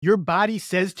Your body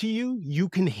says to you, you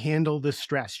can handle the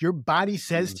stress. Your body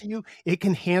says to you, it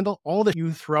can handle all that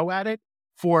you throw at it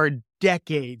for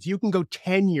decades. You can go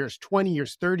 10 years, 20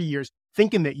 years, 30 years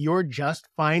thinking that you're just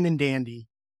fine and dandy,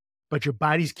 but your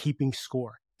body's keeping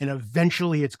score. And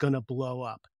eventually it's going to blow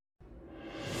up.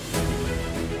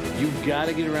 You've got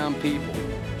to get around people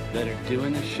that are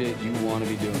doing the shit you want to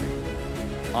be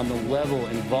doing on the level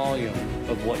and volume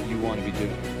of what you want to be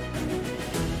doing.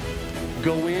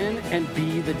 Go in and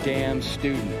be the damn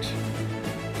student.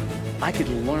 I could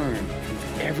learn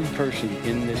from every person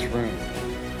in this room.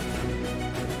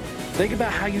 Think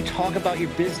about how you talk about your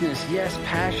business. Yes,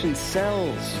 passion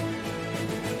sells.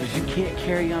 Because you can't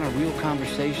carry on a real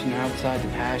conversation outside the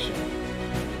passion.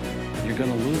 You're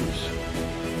going to lose.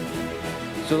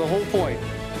 So the whole point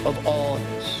of all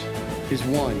this is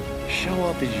 1, show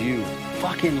up as you,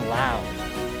 fucking loud.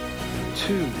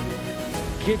 2,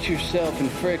 get yourself in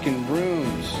frickin'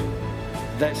 rooms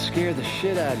that scare the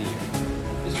shit out of you.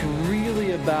 It's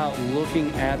really about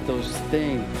looking at those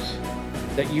things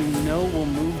that you know will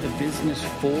move the business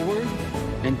forward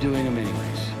and doing them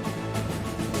anyways.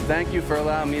 Thank you for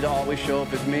allowing me to always show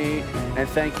up as me, and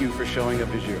thank you for showing up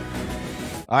as you.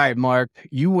 All right, Mark,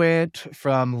 you went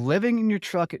from living in your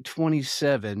truck at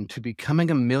 27 to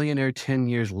becoming a millionaire 10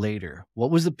 years later.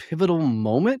 What was the pivotal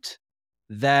moment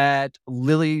that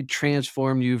Lily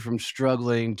transformed you from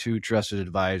struggling to trusted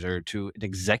advisor to an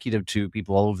executive to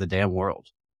people all over the damn world?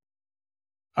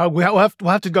 We'll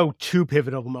have to go 2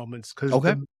 pivotal moments because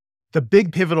the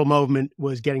big pivotal moment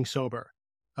was getting sober.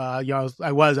 I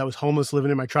was homeless,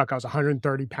 living in my truck. I was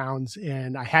 130 pounds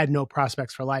and I had no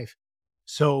prospects for life.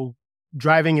 So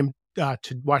driving him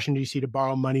to Washington, D.C. to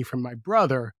borrow money from my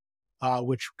brother,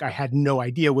 which I had no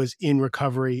idea was in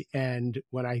recovery. And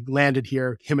when I landed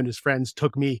here, him and his friends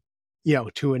took me,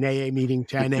 to an AA meeting,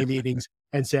 to NA meetings,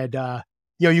 and said,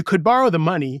 you could borrow the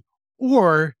money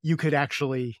or you could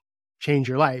actually change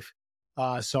your life.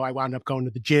 So I wound up going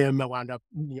to the gym. I wound up,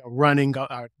 running,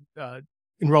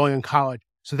 enrolling in college.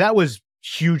 So that was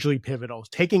hugely pivotal.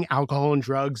 Taking alcohol and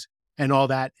drugs and all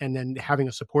that, and then having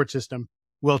a support system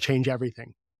will change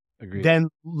everything. Agreed. Then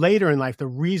later in life, the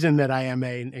reason that I am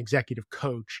an executive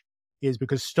coach is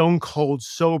because stone cold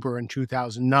sober in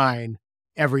 2009,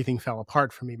 everything fell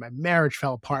apart for me. My marriage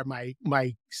fell apart.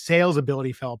 My sales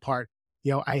ability fell apart.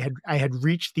 I had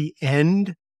reached the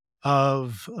end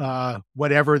of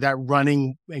whatever that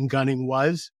running and gunning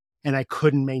was, and I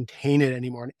couldn't maintain it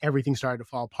anymore, and everything started to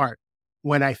fall apart.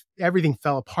 When everything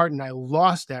fell apart and I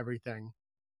lost everything,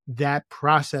 that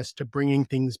process to bringing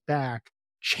things back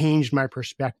changed my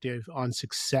perspective on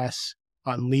success,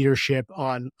 on leadership,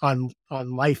 on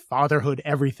life, fatherhood,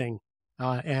 everything.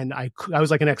 And I was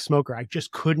like an ex-smoker. I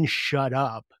just couldn't shut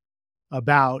up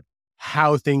about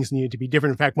how things needed to be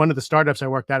different. In fact, one of the startups I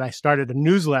worked at, I started a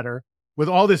newsletter with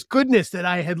all this goodness that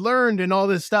I had learned and all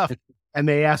this stuff. And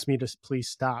they asked me to please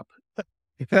stop.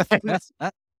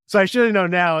 So I should have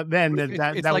known now then it's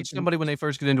that like somebody when they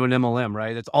first get into an MLM,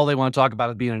 right? That's all they want to talk about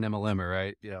is being an MLMer,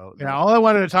 right? All I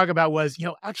wanted to talk about was,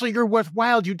 actually you're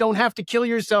worthwhile. You don't have to kill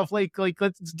yourself. Like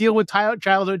let's deal with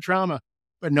childhood trauma.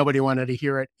 But nobody wanted to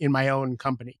hear it in my own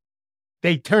company.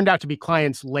 They turned out to be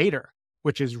clients later,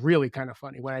 which is really kind of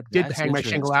funny. When I did hang my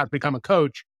shingle out to become a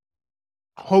coach,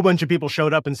 a whole bunch of people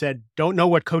showed up and said, don't know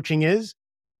what coaching is,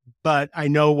 but I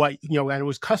know what, and it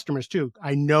was customers too.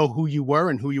 I know who you were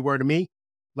and who you were to me.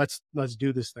 Let's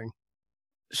do this thing.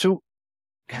 So,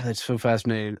 God, that's so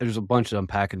fascinating. There's a bunch to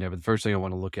unpack in there, but the first thing I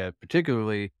want to look at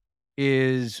particularly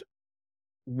is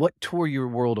what tore your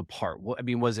world apart?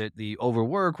 Was it the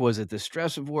overwork? Was it the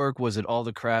stress of work? Was it all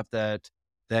the crap that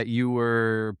you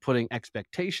were putting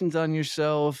expectations on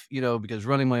yourself? Because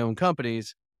running my own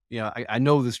companies, I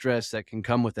know the stress that can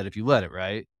come with it if you let it,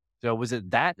 right? So was it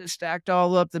that stacked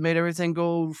all up that made everything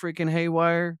go freaking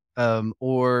haywire?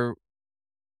 Or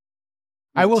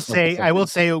I will say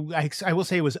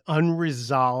it was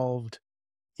unresolved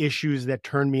issues that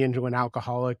turned me into an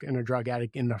alcoholic and a drug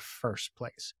addict in the first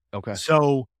place. Okay.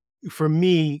 So for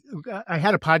me, I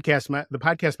had a podcast. The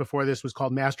podcast before this was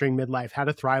called Mastering Midlife: How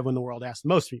to Thrive When the World Asks the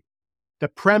Most of You. The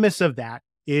premise of that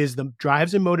is the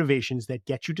drives and motivations that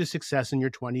get you to success in your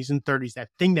 20s and 30s. That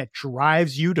thing that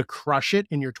drives you to crush it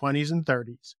in your 20s and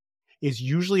 30s is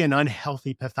usually an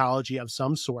unhealthy pathology of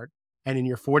some sort. And in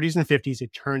your 40s and 50s,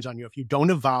 it turns on you. If you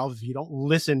don't evolve, if you don't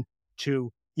listen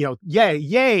to,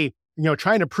 yay,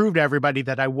 trying to prove to everybody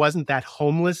that I wasn't that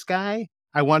homeless guy.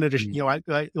 I wanted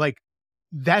to,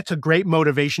 that's a great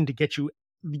motivation to get you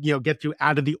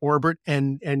out of the orbit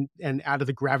and out of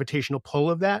the gravitational pull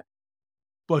of that.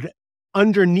 But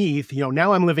underneath,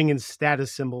 now I'm living in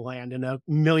status symbol land in $1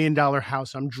 million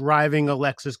house. I'm driving a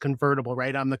Lexus convertible,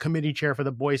 right? I'm the committee chair for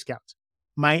the Boy Scouts.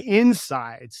 My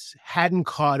insides hadn't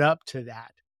caught up to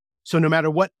that. So no matter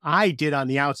what I did on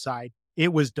the outside,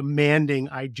 it was demanding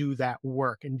I do that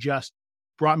work and just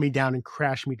brought me down and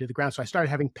crashed me to the ground. So I started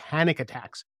having panic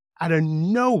attacks out of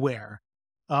nowhere.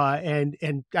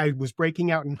 And I was breaking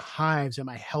out in hives and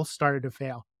my health started to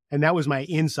fail. And that was my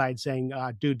inside saying,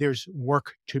 dude, there's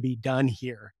work to be done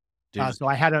here. So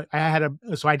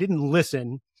I didn't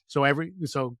listen. So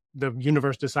the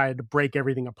universe decided to break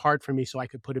everything apart for me so I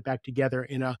could put it back together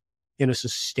in a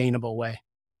sustainable way.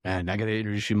 And I got to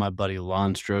introduce you to my buddy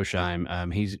Lon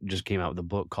Stroheim. He's just came out with a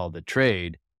book called The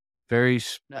Trade.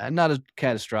 Not as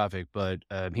catastrophic, but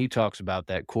he talks about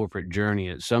that corporate journey.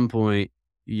 At some point,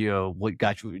 what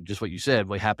got you, just what you said,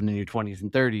 what happened in your 20s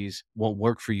and 30s won't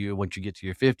work for you once you get to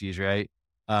your 50s, right?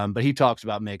 But he talks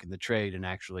about making the trade and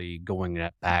actually going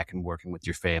back and working with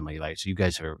your family. Like, so you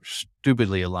guys are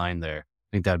stupidly aligned there.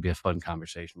 I think that would be a fun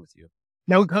conversation with you.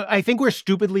 Now, I think we're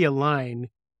stupidly aligned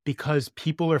because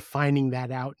people are finding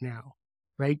that out now,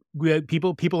 right?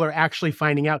 People are actually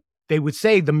finding out. They would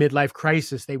say the midlife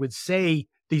crisis. They would say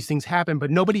these things happen,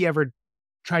 but nobody ever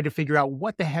tried to figure out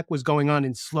what the heck was going on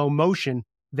in slow motion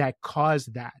that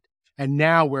caused that. And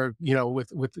now we're,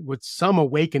 with some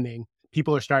awakening,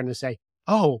 people are starting to say,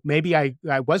 oh, maybe I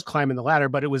was climbing the ladder,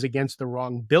 but it was against the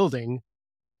wrong building.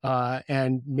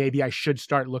 And maybe I should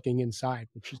start looking inside,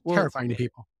 which is terrifying to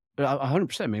people.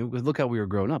 100%. I mean, look how we were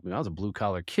growing up. When I was a blue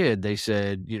collar kid, they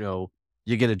said,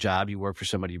 you get a job, you work for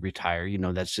somebody, you retire,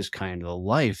 that's just kind of the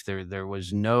life. There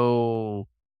was no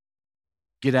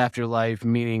get after life,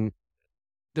 meaning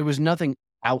there was nothing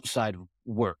outside of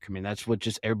work. I mean, that's what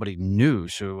just everybody knew.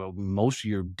 So most of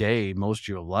your day, most of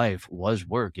your life was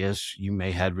work. Yes, you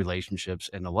may had relationships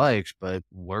and the likes, but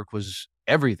work was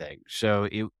everything. So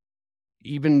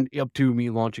even up to me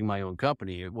launching my own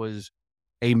company, it was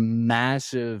a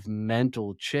massive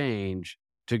mental change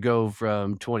to go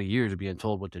from 20 years of being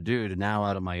told what to do to now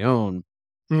out on my own,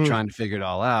 trying to figure it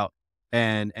all out.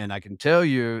 And I can tell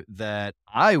you that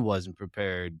I wasn't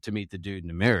prepared to meet the dude in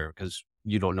the mirror because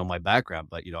you don't know my background,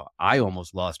 but I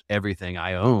almost lost everything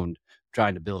I owned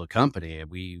trying to build a company.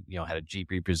 We, had a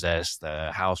Jeep repossessed.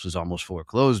 The house was almost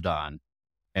foreclosed on.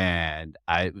 And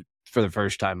for the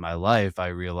first time in my life, I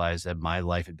realized that my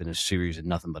life had been a series of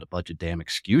nothing but a bunch of damn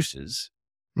excuses.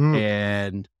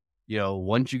 And,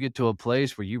 once you get to a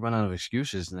place where you run out of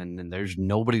excuses, then there's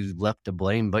nobody left to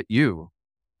blame but you.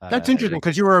 That's interesting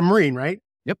because you were a Marine, right?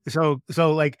 Yep. So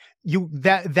like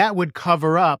that would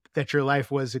cover up that your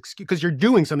life was because you're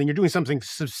doing something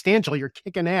substantial. You're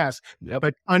kicking ass,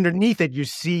 but underneath it,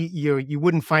 you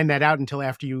wouldn't find that out until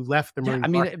after you left the Marine. I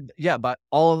mean, but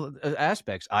all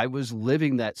aspects, I was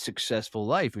living that successful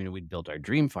life. We'd built our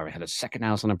dream farm. I had a second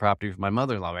house on the property for my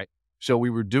mother-in-law, right? So we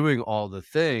were doing all the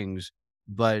things,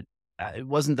 but it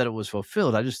wasn't that it was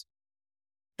fulfilled. I just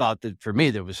thought that for me,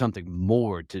 there was something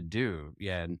more to do.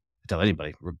 Yeah. And I tell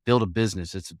anybody, build a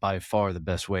business. It's by far the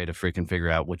best way to freaking figure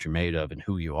out what you're made of and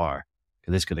who you are.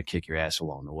 Because it's going to kick your ass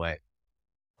along the way.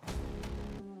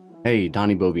 Hey,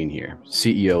 Donnie Bovine here,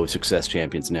 CEO of Success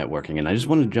Champions Networking. And I just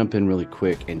wanted to jump in really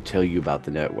quick and tell you about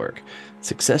the network.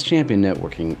 Success Champion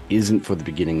Networking isn't for the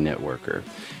beginning networker.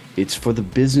 It's for the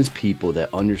business people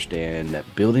that understand that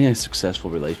building a successful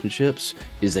relationships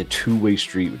is a two-way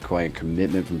street requiring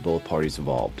commitment from both parties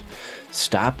involved.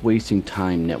 Stop wasting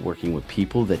time networking with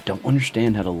people that don't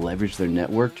understand how to leverage their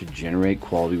network to generate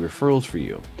quality referrals for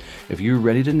you. If you're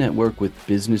ready to network with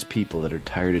business people that are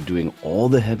tired of doing all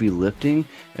the heavy lifting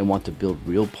and want to build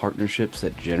real partnerships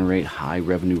that generate high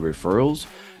revenue referrals,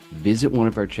 visit one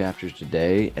of our chapters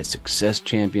today at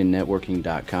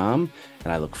successchampionnetworking.com,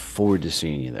 and I look forward to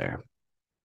seeing you there.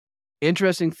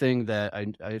 Interesting thing that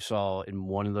I saw in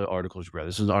one of the articles you read.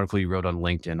 This is an article you wrote on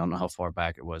LinkedIn. I don't know how far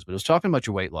back it was, but it was talking about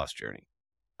your weight loss journey.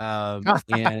 And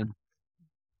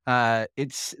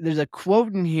there's a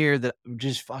quote in here that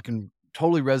just fucking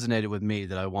totally resonated with me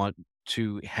that I want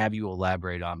to have you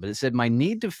elaborate on. But it said, my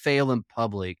need to fail in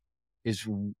public is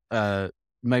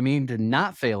my need to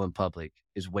not fail in public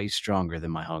is way stronger than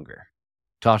my hunger.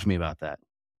 Talk to me about that.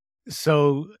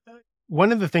 So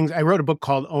one of the things, I wrote a book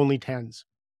called Only Tens,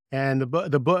 and the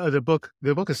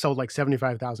book has sold like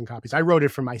 75,000 copies. I wrote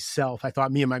it for myself. I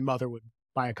thought me and my mother would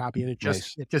buy a copy, and it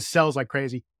just sells like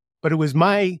crazy. But it was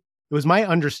my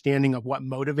understanding of what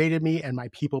motivated me and my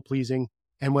people pleasing.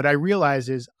 And what I realized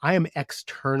is I am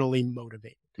externally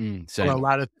motivated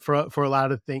for a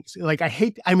lot of things. Like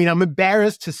I'm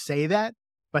embarrassed to say that,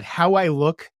 but how I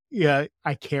look, I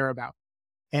care about.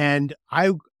 And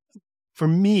for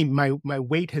me, my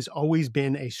weight has always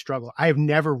been a struggle. I have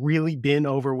never really been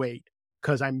overweight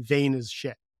because I'm vain as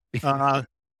shit. Uh,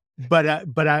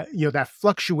 that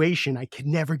fluctuation, I could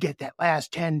never get that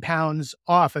last 10 pounds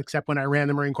off, except when I ran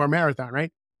the Marine Corps Marathon,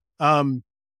 right? And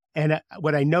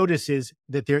what I notice is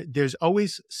that there's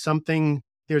always something.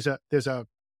 There's a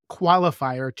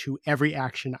qualifier to every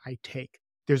action I take.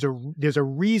 There's a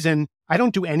reason. I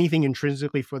don't do anything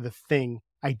intrinsically for the thing.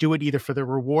 I do it either for the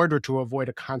reward or to avoid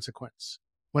a consequence.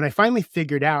 When I finally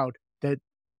figured out that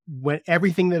when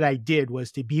everything that I did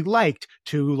was to be liked,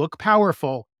 to look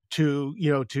powerful, to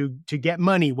get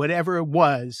money, whatever it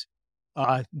was,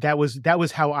 that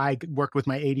was how I worked with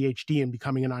my ADHD and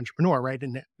becoming an entrepreneur, right?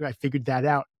 And I figured that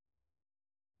out.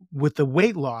 With the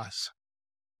weight loss,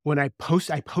 when I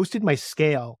posted my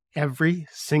scale every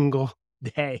single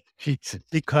day Jesus.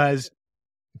 because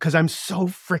I'm so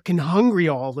freaking hungry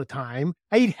all the time.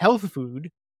 I eat health food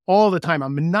all the time.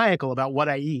 I'm maniacal about what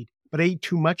I eat, but I eat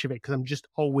too much of it because I'm just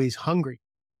always hungry.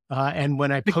 And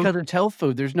when I Because it's health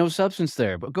food, there's no substance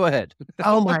there, but go ahead.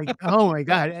 oh my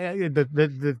God,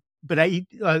 but I eat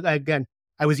again.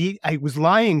 I was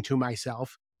lying to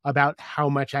myself about how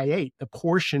much I ate, the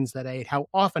portions that I ate, how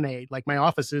often I ate. Like my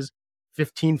office is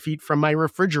 15 feet from my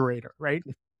refrigerator, right?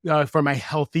 For my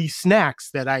healthy snacks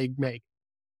that I make.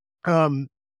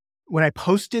 When I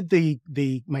posted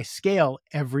my scale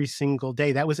every single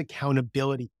day, that was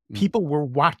accountability. People were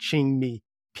watching me.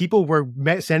 People were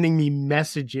sending me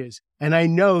messages. And I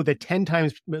know that 10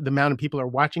 times the amount of people are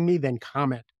watching me than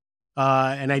comment.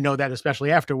 And I know that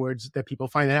especially afterwards that people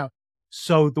find that out.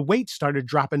 So the weight started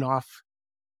dropping off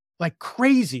like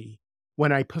crazy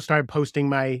when I started posting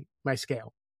my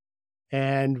scale.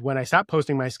 And when I stopped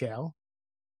posting my scale,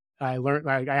 I learned,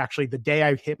 I actually, the day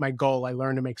I hit my goal, I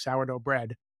learned to make sourdough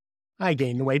bread. I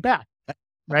gained the weight back,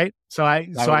 right? So I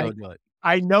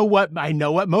know what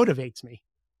motivates me.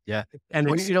 Yeah. And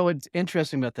Well, what's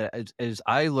interesting about that is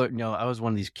I learned, I was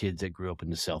one of these kids that grew up in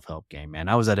the self-help game, man.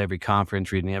 I was at every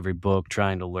conference, reading every book,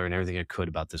 trying to learn everything I could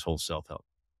about this whole self-help.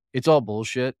 It's all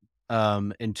bullshit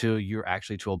until you're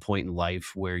actually to a point in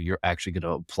life where you're actually going to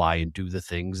apply and do the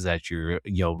things that you're,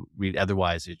 read.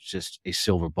 Otherwise, it's just a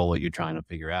silver bullet you're trying to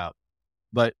figure out.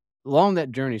 But along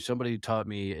that journey, somebody taught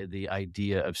me the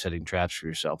idea of setting traps for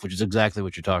yourself, which is exactly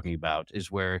what you're talking about,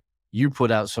 is where you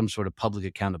put out some sort of public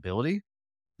accountability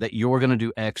that you're going to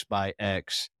do X by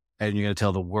X and you're going to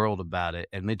tell the world about it.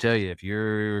 And they tell you, if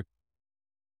you're,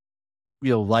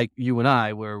 like you and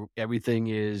I, where everything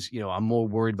is, I'm more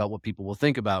worried about what people will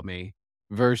think about me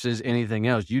versus anything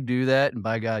else. You do that, and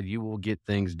by God, you will get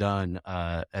things done.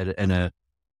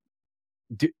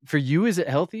 For you, is it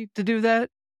healthy to do that?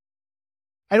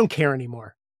 I don't care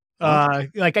anymore.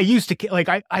 Like I used to, like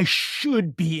I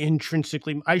should be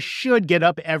intrinsically, I should get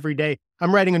up every day.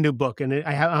 I'm writing a new book, and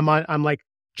I'm like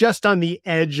just on the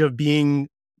edge of being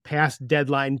past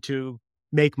deadline to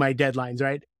make my deadlines,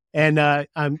 right? And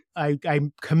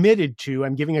I'm committed to.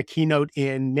 I'm giving a keynote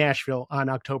in Nashville on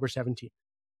October 17th.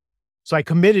 So I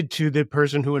committed to the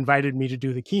person who invited me to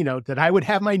do the keynote that I would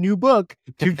have my new book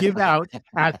to give out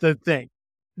at the thing.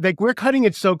 Like we're cutting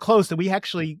it so close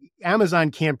that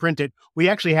Amazon can't print it. We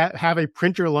actually have a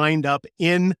printer lined up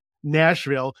in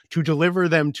Nashville to deliver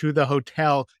them to the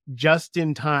hotel just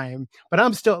in time. But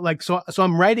I'm still like, so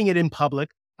I'm writing it in public.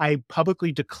 I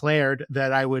publicly declared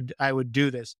that I would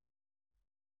do this.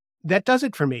 That does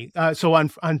it for me.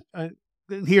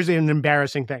 Here's an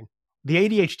embarrassing thing. The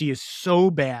ADHD is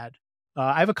so bad.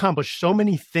 I've accomplished so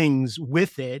many things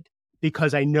with it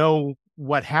because I know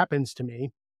what happens to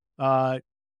me.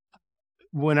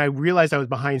 When I realized I was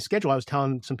behind schedule, I was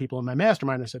telling some people in my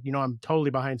mastermind, I said, I'm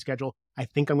totally behind schedule. I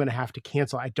think I'm going to have to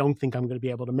cancel. I don't think I'm going to be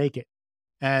able to make it.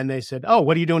 And they said, oh,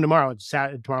 what are you doing tomorrow?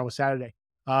 Tomorrow was Saturday.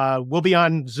 We'll be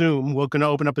on Zoom. We're going to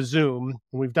open up a Zoom.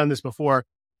 We've done this before.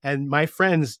 And my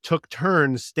friends took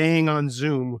turns staying on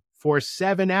Zoom for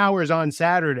 7 hours on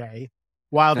Saturday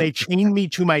while they chained me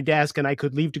to my desk and I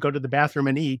could leave to go to the bathroom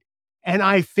and eat. And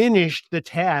I finished the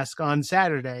task on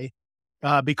Saturday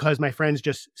because my friends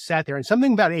just sat there. And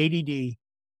something about ADD,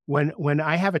 when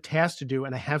I have a task to do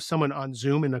and I have someone on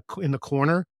Zoom in the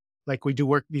corner, like we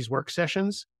do these work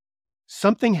sessions,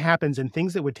 something happens and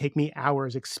things that would take me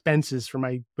hours, expenses for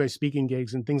my speaking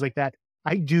gigs and things like that,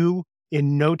 I do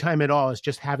in no time at all. It's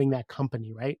just having that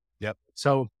company, right? Yep.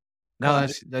 So no,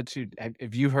 that's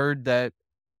have you heard that?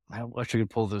 I should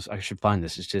pull this. I should find the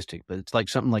statistic, but it's like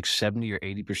something like 70 or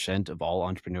 80% of all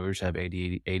entrepreneurs have ADD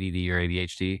or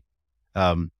ADHD.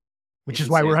 Which is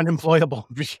why we're unemployable.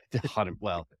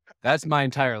 Well, that's my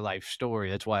entire life story.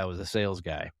 That's why I was a sales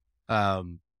guy.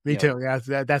 Me too.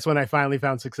 Yeah, that's when I finally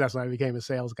found success when I became a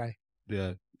sales guy.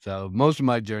 Yeah. So most of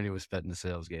my journey was spent in the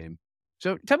sales game.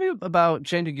 So tell me about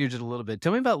changing gears just a little bit.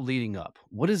 Tell me about leading up.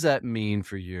 What does that mean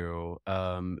for you?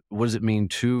 What does it mean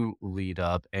to lead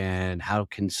up, and how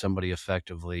can somebody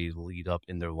effectively lead up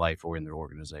in their life or in their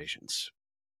organizations?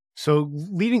 So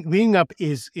leading up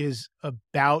is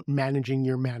about managing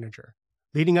your manager.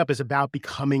 Leading up is about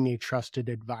becoming a trusted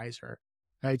advisor,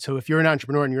 right? So if you're an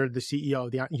entrepreneur and you're the CEO,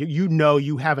 you know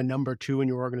you have a number two in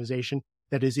your organization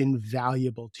that is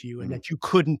invaluable to you, and Mm, that you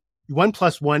couldn't. 1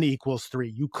 + 1 = 3.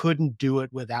 You couldn't do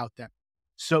it without them.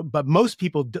 So, but most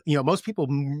people, most people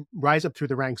rise up through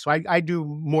the ranks. So I do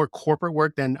more corporate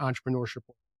work than entrepreneurship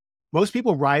work. Most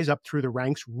people rise up through the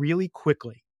ranks really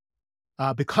quickly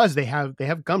because they have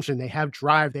gumption, they have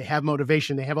drive, they have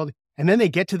motivation, they have all, and then they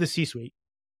get to the C-suite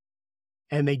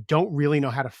and they don't really know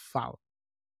how to follow.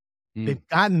 mm, They've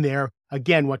gotten there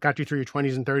again. What got you through your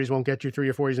 20s and 30s won't get you through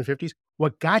your 40s and 50s.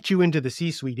 What got you into the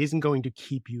C-suite isn't going to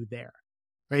keep you there,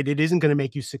 right? It isn't going to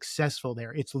make you successful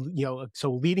there.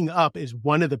 So leading up is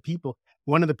one of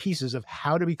the pieces of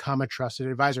how to become a trusted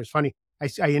advisor. It's funny.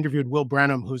 I interviewed Will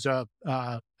Branham, who's a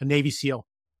Navy SEAL,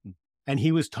 mm. and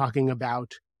he was talking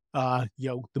about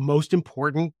the most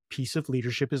important piece of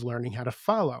leadership is learning how to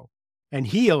follow. And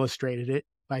he illustrated it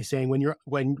by saying when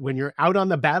you're out on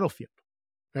the battlefield,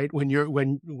 right? When you're with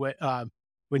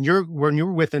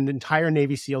an entire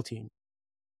Navy SEAL team,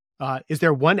 is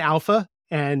there one alpha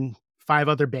and five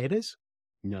other betas?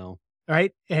 No.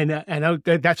 Right? And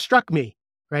that struck me,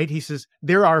 right? He says,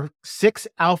 there are six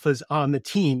alphas on the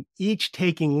team, each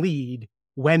taking lead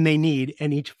when they need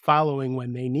and each following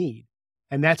when they need.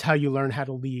 And that's how you learn how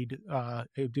to lead,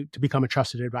 to become a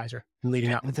trusted advisor and leading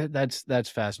Yeah, up. that's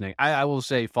fascinating. I will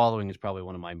say following is probably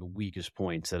one of my weakest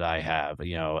points that I have.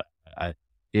 I,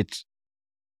 it's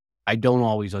I don't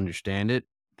always understand it,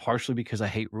 partially because I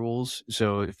hate rules,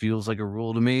 so it feels like a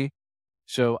rule to me.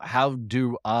 So how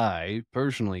do I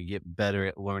personally get better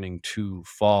at learning to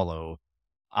follow?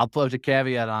 I'll put a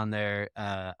caveat on there.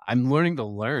 I'm learning to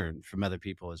learn from other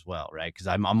people as well, right? Because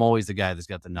I'm always the guy that's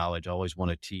got the knowledge. I always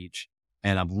want to teach,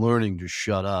 and I'm learning to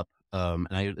shut up.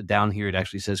 And down here it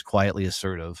actually says quietly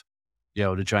assertive,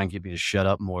 to try and get me to shut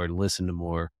up more and listen to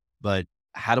more. But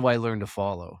how do I learn to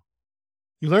follow?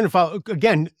 You learn to follow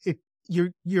again.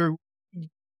 You're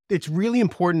it's really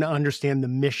important to understand the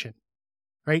mission,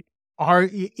 right?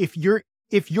 If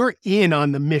you're in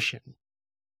on the mission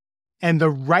and the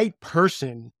right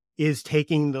person is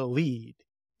taking the lead,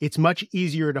 it's much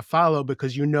easier to follow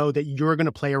because you know that you're going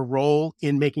to play a role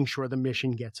in making sure the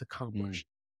mission gets Mm, accomplished.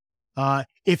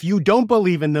 If you don't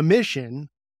believe in the mission,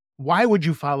 why would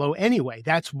you follow anyway?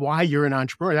 That's why you're an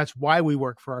entrepreneur. That's why we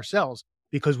work for ourselves,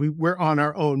 because we're on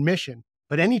our own mission.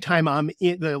 But anytime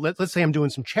let's say I'm doing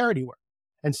some charity work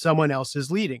and someone else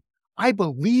is leading, I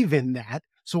believe in that.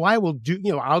 So I will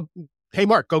hey,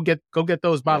 Mark, go get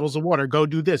those yep. bottles of water, go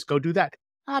do this, go do that.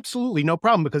 Absolutely. No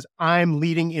problem, because I'm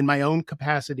leading in my own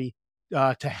capacity,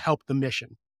 to help the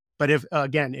mission. But if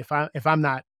I'm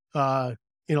not,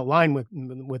 in line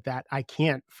with that, I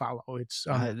can't follow.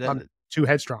 I'm That, too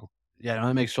headstrong. yeah, no,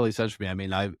 that makes totally sense for me. I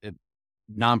mean,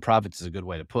 nonprofits is a good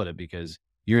way to put it because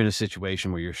you're in a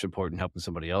situation where you're supporting helping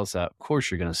somebody else out. Of course,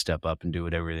 you're going to step up and do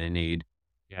whatever they need.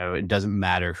 It doesn't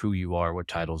matter who you are, what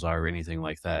titles are, or anything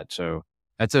like that. So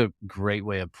that's a great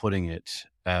way of putting it.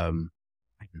 I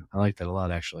like that a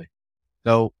lot, actually.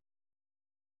 So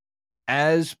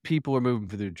as people are moving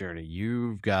through their journey,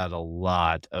 you've got a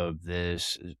lot of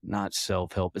this, not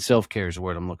self-help, but self-care is the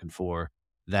word I'm looking for,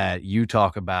 that you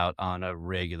talk about on a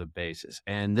regular basis.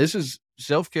 And this is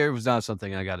self-care was not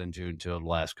something I got into until the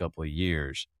last couple of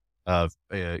years. I've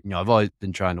always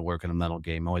been trying to work on a mental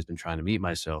game, always been trying to meet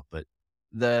myself, but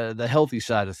the healthy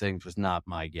side of things was not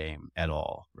my game at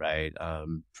all, right?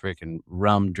 Freaking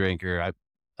rum drinker.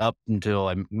 Up until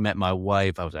I met my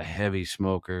wife, I was a heavy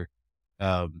smoker.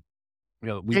 Um,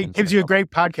 we've It been gives you a great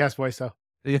podcast voice, though.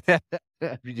 yeah,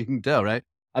 you can tell, right?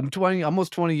 I'm 20,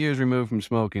 almost 20 years removed from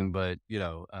smoking, but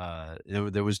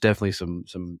there was definitely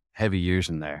some heavy years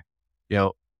in there. You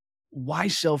know, why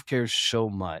self care so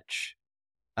much?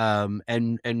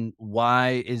 And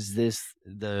why is this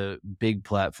the big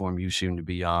platform you seem to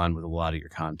be on with a lot of your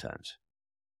content?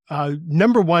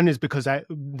 Number one is because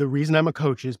the reason I'm a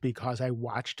coach is because I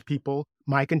watched people,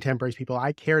 my contemporaries, people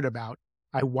I cared about.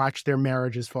 I watched their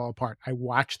marriages fall apart. I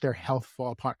watched their health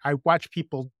fall apart. I watched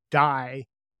people die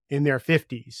in their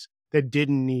 50s that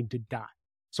didn't need to die.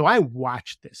 So I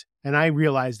watched this and I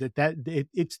realized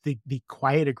it's the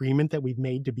quiet agreement that we've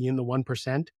made to be in the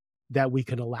 1% that we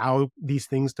can allow these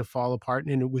things to fall apart.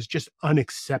 And it was just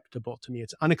unacceptable to me.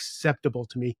 It's unacceptable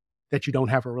to me that you don't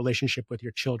have a relationship with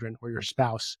your children or your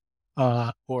spouse,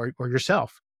 or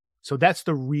yourself. So that's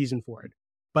the reason for it.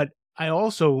 But I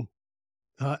also,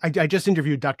 I just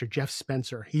interviewed Dr. Jeff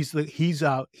Spencer. He's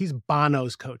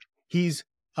Bono's coach. He's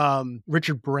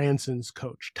Richard Branson's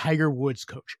coach, Tiger Woods'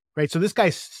 coach, right? So this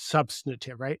guy's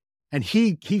substantive, right? And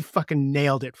he fucking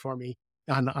nailed it for me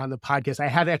on the podcast. I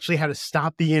had to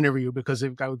stop the interview because I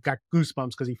got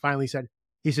goosebumps because he finally said,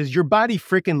 he says, your body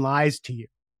freaking lies to you.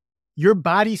 Your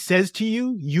body says to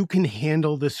you, you can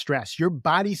handle the stress. Your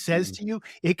body says to you,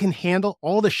 it can handle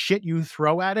all the shit you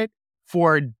throw at it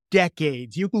for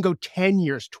decades. You can go 10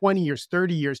 years, 20 years,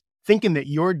 30 years thinking that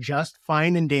you're just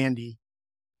fine and dandy,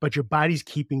 but your body's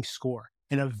keeping score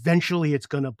and eventually it's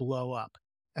going to blow up.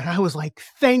 And I was like,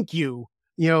 thank you,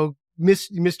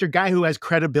 Mr. Guy who has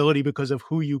credibility because of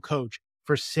who you coach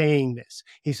for saying this.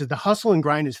 He said, the hustle and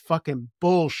grind is fucking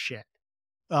bullshit.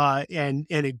 And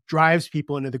it drives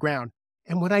people into the ground.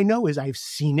 And what I know is I've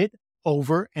seen it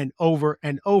over and over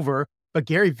and over, but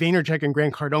Gary Vaynerchuk and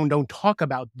Grant Cardone don't talk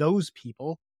about those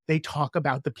people. They talk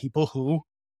about the people who,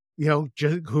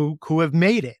 who have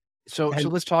made it. So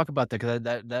let's talk about that, because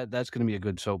that's going to be a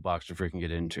good soapbox to freaking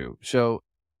get into. So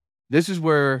this is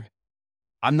where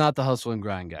I'm not the hustle and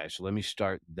grind guy. So let me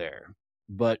start there.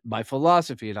 But my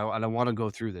philosophy, and I want to go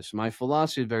through this. My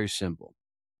philosophy is very simple.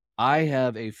 I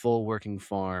have a full working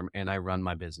farm and I run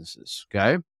my businesses.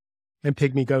 Okay. And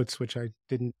pygmy goats, which I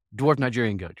didn't. Dwarf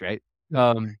Nigerian goat, right?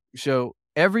 So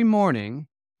every morning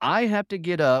I have to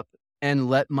get up and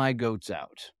let my goats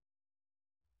out.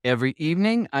 Every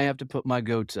evening I have to put my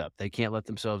goats up. They can't let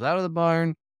themselves out of the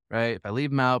barn, right? If I leave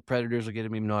them out, predators will get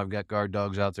them, even though I've got guard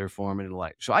dogs out there for them and the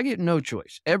like. So I get no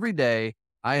choice. Every day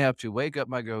I have to wake up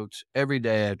my goats. Every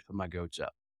day I have to put my goats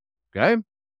up. Okay.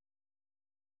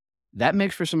 That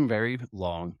makes for some very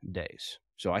long days.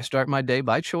 So I start my day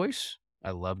by choice.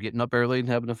 I love getting up early and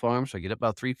having a farm. So I get up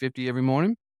about 3:50 every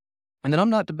morning. And then I'm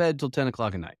not to bed till 10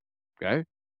 o'clock at night. Okay.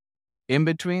 In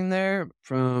between there,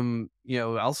 from,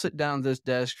 I'll sit down at this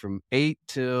desk from 8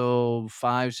 till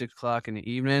 5, 6 o'clock in the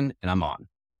evening, and I'm on,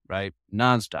 right?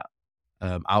 Nonstop.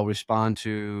 I'll respond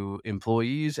to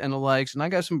employees and the likes, and I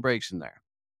got some breaks in there.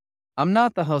 I'm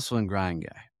not the hustle and grind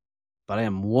guy, but I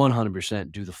am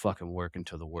 100% do the fucking work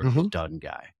until the work is done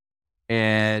guy.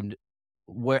 And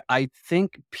where I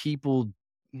think people,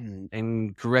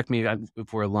 and correct me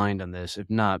if we're aligned on this, if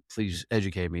not, please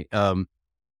educate me.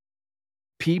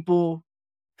 People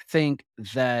think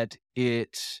that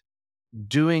it's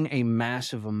doing a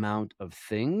massive amount of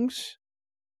things.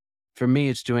 For me,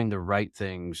 it's doing the right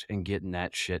things and getting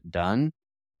that shit done.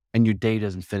 And your day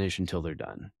doesn't finish until they're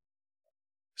done.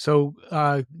 So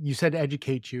you said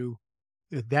educate you.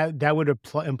 That would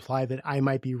imply that I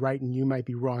might be right and you might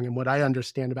be wrong. And what I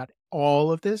understand about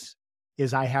all of this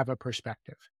is I have a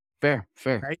perspective. Fair.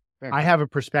 Right? Fair. I have a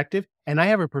perspective, and I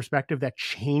have a perspective that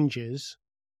changes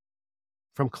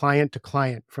from client to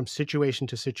client, from situation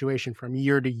to situation, from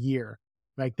year to year.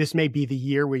 Like this may be the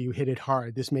year where you hit it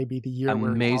hard. This may be the year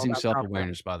where amazing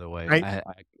self-awareness, by the way. Right.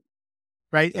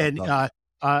 Right. And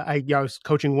I was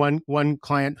coaching one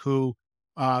client who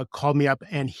called me up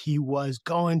and he was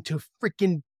going to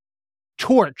freaking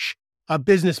torch a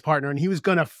business partner and he was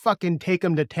going to fucking take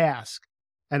him to task.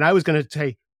 And I was going to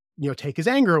say, take his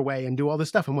anger away and do all this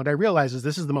stuff. And what I realized is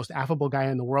this is the most affable guy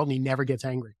in the world and he never gets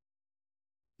angry.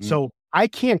 So I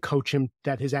can't coach him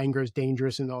that his anger is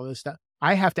dangerous and all this stuff.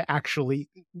 I have to actually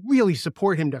really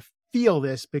support him to feel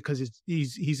this because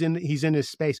he's in his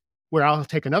space where I'll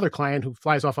take another client who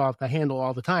flies off the handle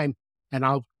all the time and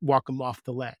I'll walk him off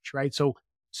the ledge. Right. So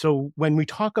when we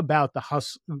talk about the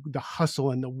hustle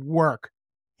and the work,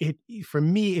 for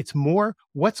me, it's more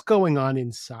what's going on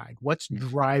inside, what's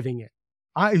driving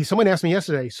it. Someone asked me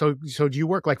yesterday, so do you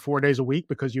work like 4 days a week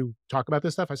because you talk about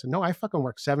this stuff? I said, no, I fucking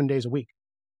work 7 days a week.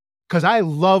 Because I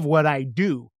love what I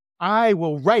do. I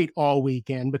will write all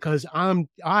weekend because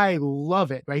I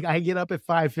love it. Right? I get up at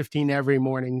 5:15 every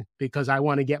morning because I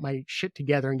want to get my shit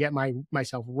together and get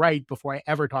myself right before I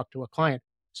ever talk to a client.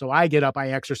 So I get up,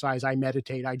 I exercise, I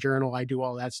meditate, I journal, I do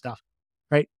all that stuff.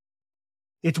 Right?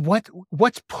 It's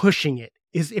what's pushing it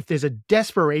is if there's a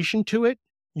desperation to it,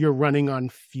 you're running on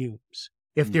fumes.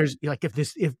 If there's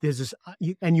if there's this,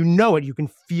 and it, you can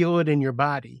feel it in your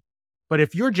body. But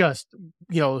if you're just,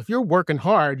 if you're working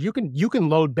hard, you can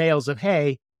load bales of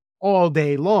hay all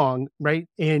day long, right?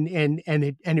 And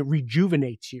it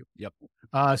rejuvenates you. Yep.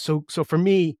 So for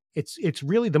me, it's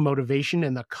really the motivation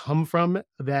and the come from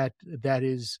that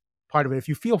is part of it. If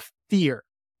you feel fear,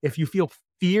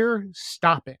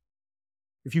 stop it.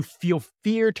 If you feel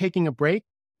fear taking a break,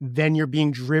 then you're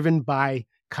being driven by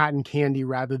cotton candy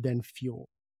rather than fuel.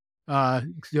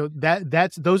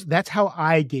 That's how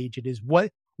I gauge it is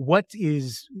what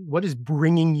is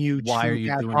bringing you Why are to you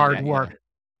that doing hard that? Yeah. work,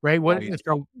 right? Why What are you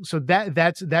so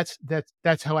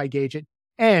that's how I gauge it.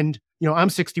 And, I'm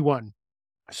 61.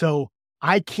 So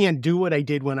I can't do what I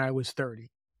did when I was 30.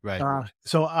 right.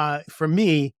 For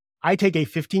me, I take a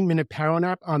 15-minute power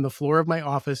nap on the floor of my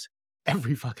office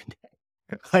every fucking day.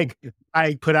 Like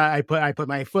I put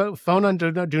my phone on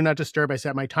do not disturb. I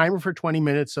set my timer for 20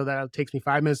 minutes so that it takes me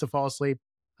 5 minutes to fall asleep.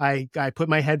 I put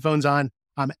my headphones on.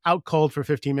 I'm out cold for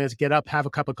 15 minutes, get up, have a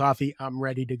cup of coffee, I'm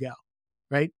ready to go.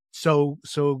 Right? So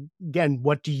again,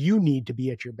 what do you need to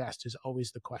be at your best is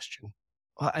always the question.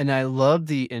 And I love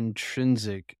the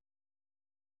intrinsic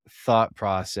thought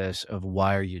process of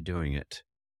why are you doing it?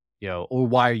 Or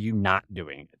why are you not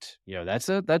doing it? That's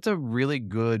a really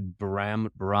good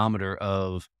barometer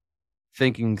of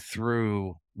thinking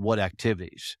through what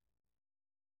activities.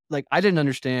 Like, I didn't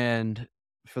understand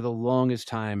for the longest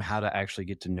time how to actually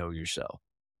get to know yourself.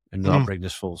 And I'll Mhm. bring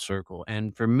this full circle.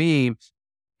 And for me,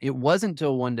 it wasn't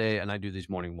until one day, and I do these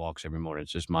morning walks every morning.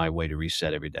 It's just my way to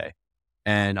reset every day.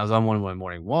 And I was on one of my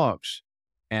morning walks,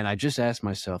 and I just asked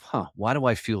myself, why do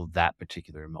I feel that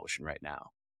particular emotion right now?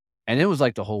 And it was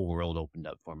like the whole world opened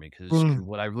up for me because Mm.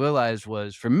 what I realized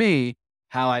was for me,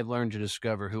 how I learned to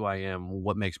discover who I am,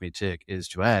 what makes me tick is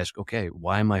to ask, okay,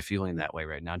 why am I feeling that way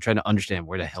right now? I'm trying to understand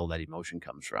where the hell that emotion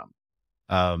comes from.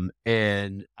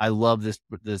 And I love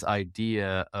this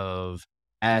idea of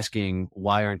asking,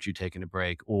 why aren't you taking a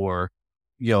break? Or,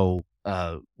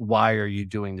 why are you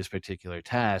doing this particular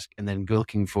task? And then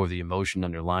looking for the emotion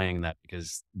underlying that,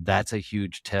 because that's a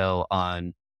huge tell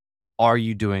on, are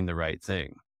you doing the right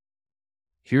thing?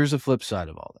 Here's the flip side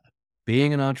of all that.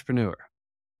 Being an entrepreneur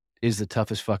is the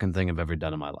toughest fucking thing I've ever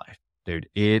done in my life. Dude,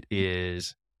 it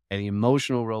is an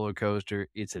emotional roller coaster.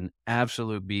 It's an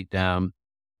absolute beatdown.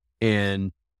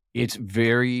 And it's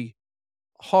very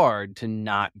hard to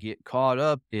not get caught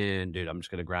up in, dude, I'm just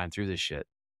going to grind through this shit,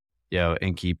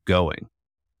 and keep going.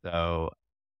 So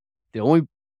the only,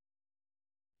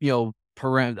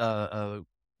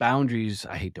 boundaries,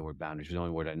 I hate the word boundaries, it's the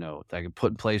only word I know that I could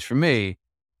put in place for me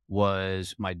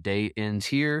was my day ends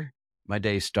here, my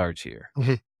day starts here,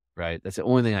 Mhm. right? That's the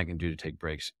only thing I can do to take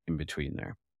breaks in between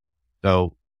there.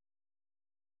 So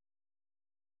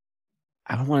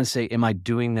I don't want to say, am I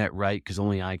doing that right? Because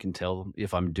only I can tell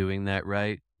if I'm doing that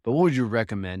right. But what would you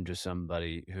recommend to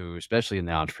somebody who, especially in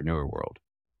the entrepreneur world,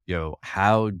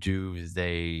 how do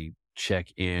they check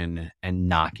in and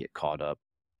not get caught up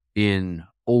in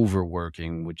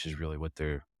overworking, which is really what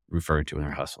they're referring to when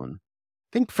they're hustling?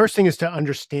 I think first thing is to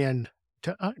understand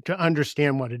to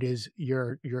understand what it is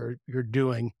you're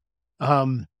doing.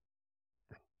 Um,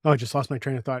 oh, I just lost my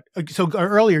train of thought. So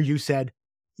earlier you said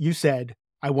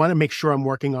I want to make sure I'm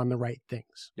working on the right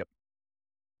things. Yep.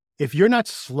 If you're not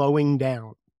slowing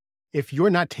down, if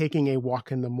you're not taking a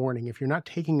walk in the morning, if you're not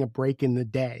taking a break in the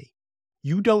day,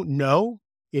 you don't know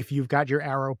if you've got your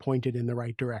arrow pointed in the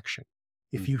right direction.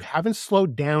 If Mm. you haven't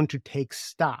slowed down to take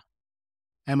stock,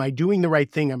 am I doing the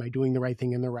right thing? Am I doing the right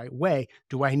thing in the right way?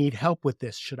 Do I need help with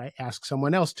this? Should I ask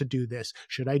someone else to do this?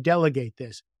 Should I delegate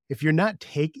this? If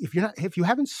you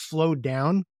haven't slowed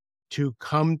down to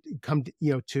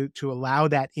to allow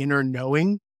that inner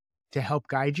knowing to help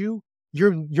guide you,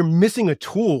 you're missing a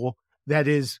tool that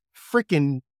is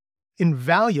freaking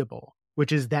invaluable,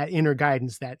 which is that inner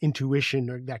guidance, that intuition,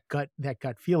 or that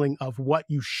gut feeling of what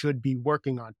you should be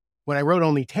working on. When I wrote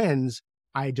Only Tens,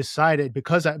 I decided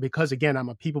because again, I'm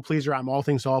a people pleaser. I'm all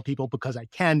things to all people because I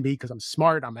can be, because I'm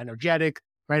smart, I'm energetic,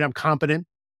 right? I'm competent.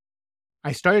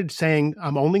 I started saying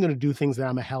I'm only going to do things that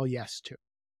I'm a hell yes to.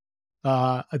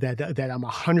 That I'm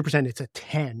 100%. It's a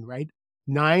 10, right?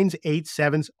 Nines, eight,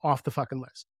 sevens off the fucking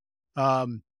list.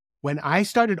 When I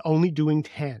started only doing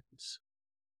tens,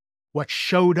 what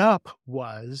showed up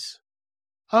was,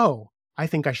 oh, I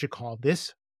think I should call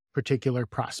this particular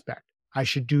prospect. I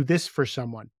should do this for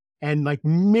someone. And like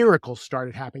miracles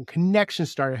started happening,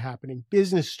 connections started happening,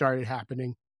 business started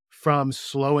happening from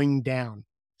slowing down.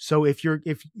 So if you're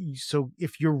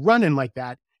running like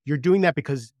that, you're doing that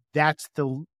because that's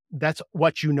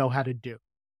what you know how to do.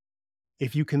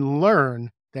 If you can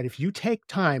learn that if you take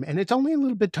time, and it's only a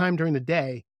little bit time during the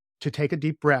day, to take a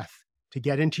deep breath, to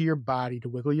get into your body, to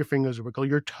wiggle your fingers, wiggle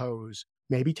your toes,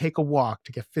 maybe take a walk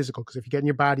to get physical, because if you get in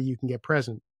your body, you can get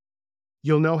present.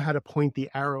 You'll know how to point the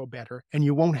arrow better, and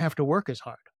you won't have to work as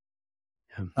hard.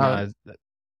 Uh, No,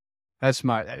 that's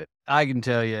smart. I can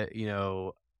tell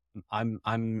you, I'm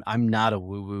not a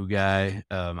woo woo guy.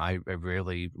 I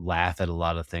rarely laugh at a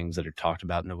lot of things that are talked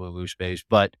about in the woo woo space,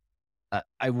 but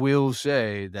I will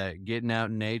say that getting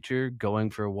out in nature, going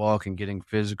for a walk and getting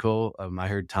physical. I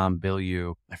heard Tom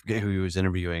Bilyeu, I forget who he was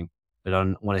interviewing, but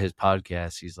on one of his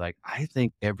podcasts, he's like, I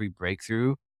think every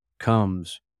breakthrough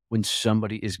comes when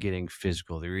somebody is getting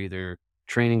physical. They're either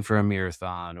training for a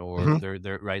marathon or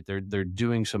Mhm. they're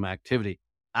doing some activity.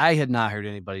 I had not heard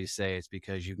anybody say it's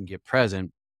because you can get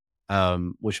present,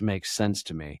 which makes sense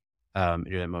to me, in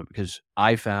that moment, because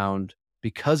I found,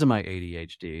 because of my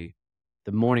ADHD,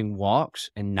 the morning walks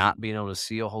and not being able to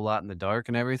see a whole lot in the dark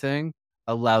and everything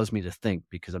allows me to think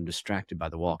because I'm distracted by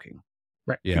the walking.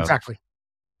 Right, You know, exactly.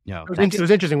 that's It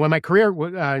was interesting when my career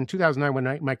in 2009,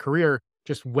 when my career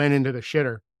just went into the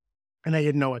shitter and I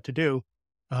didn't know what to do,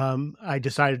 I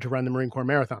decided to run the Marine Corps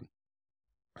Marathon.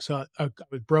 So I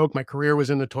was broke, my career was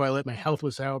in the toilet, my health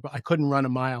was terrible, I couldn't run a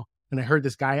mile, and I heard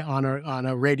this guy on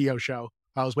a radio show,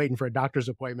 I was waiting for a doctor's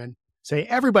appointment, say,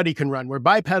 "Everybody can run. We're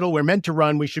bipedal, we're meant to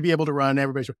run, we should be able to run,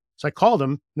 everybody's" So I called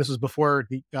him, this was before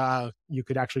you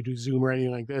could actually do Zoom or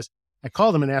anything like this. I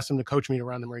called him and asked him to coach me to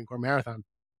run the Marine Corps Marathon.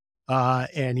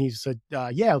 And he said, "Yeah,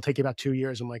 it'll take you about 2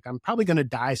 years." I'm like, "I'm probably gonna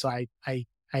die, so I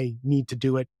need to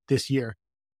do it this year."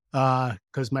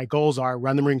 Because my goals are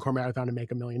run the Marine Corps Marathon and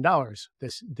make $1 million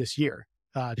this year.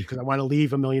 Because I want to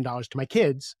leave $1 million to my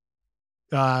kids.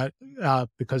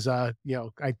 Because I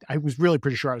was really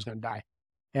pretty sure I was going to die,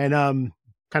 and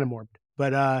kind of morbid.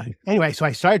 But anyway, so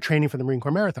I started training for the Marine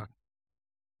Corps Marathon.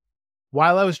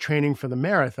 While I was training for the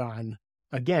marathon,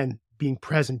 again, being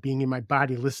present, being in my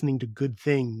body, listening to good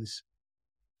things,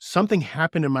 something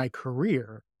happened in my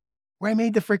career where I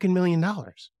made the freaking $1 million.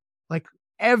 Like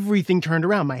everything turned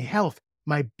around, my health,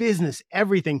 my business,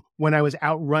 everything, when I was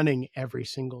out running every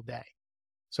single day.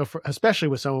 So especially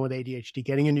with someone with ADHD,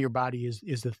 getting into your body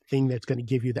is the thing that's going to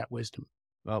give you that wisdom.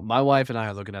 Well, my wife and I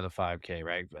are looking at a 5K,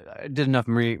 right? I did enough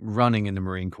running in the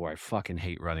Marine Corps. I fucking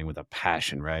hate running with a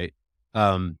passion, right?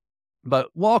 But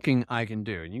walking I can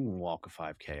do, and you can walk a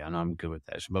 5K, and I'm good with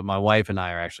that. But my wife and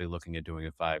I are actually looking at doing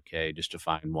a 5K just to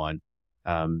find one.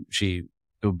 We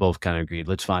both kind of agreed,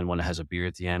 let's find one that has a beer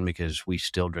at the end because we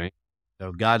still drink.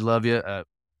 So God love you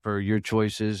for your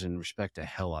choices, and respect the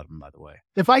hell out of them, by the way.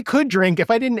 If I could drink, if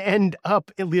I didn't end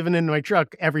up living in my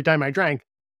truck every time I drank,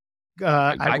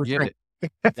 I would get drink. it.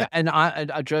 Yeah, and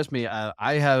I trust me,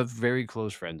 I have very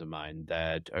close friends of mine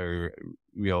that are,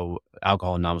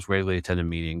 alcohol anonymous, regularly attending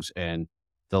meetings and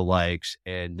the likes,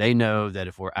 and they know that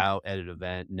if we're out at an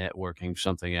event, networking,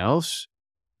 something else,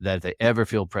 that if they ever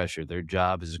feel pressure, their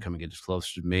job is to come and get as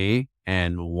close to me,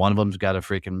 and one of them's got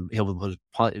he'll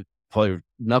put his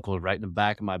knuckle right in the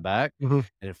back of my back, Mhm.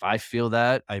 and if I feel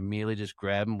that, I immediately just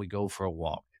grab him, we go for a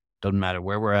walk. Doesn't matter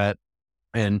where we're at,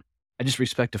 and I just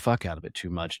respect the fuck out of it too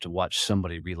much to watch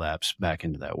somebody relapse back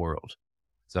into that world.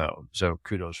 So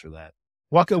kudos for that.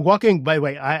 Walking. By the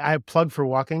way, I plug for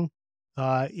walking.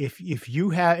 If you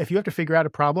have to figure out a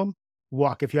problem,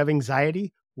 walk. If you have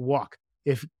anxiety, walk.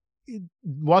 If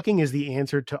walking is the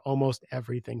answer to almost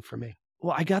everything for me.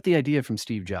 Well, I got the idea from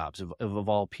Steve Jobs of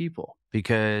all people,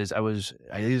 because I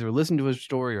either listened to his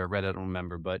story or read it, I don't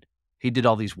remember, but he did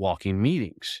all these walking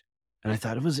meetings. And I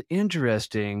thought it was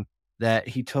interesting that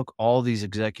he took all these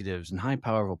executives and high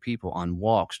powerful people on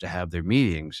walks to have their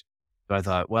meetings. So I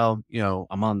thought, well,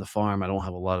 I'm on the farm. I don't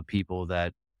have a lot of people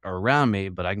that are around me,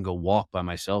 but I can go walk by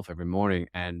myself every morning.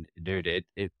 And dude,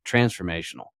 it's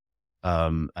transformational.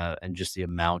 And just the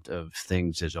amount of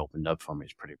things that's opened up for me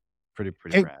is pretty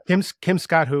rad. Kim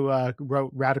Scott, who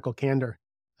wrote Radical Candor,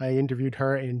 I interviewed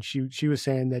her, and she was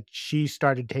saying that she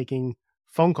started taking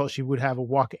phone calls. She would have a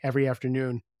walk every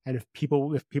afternoon, and if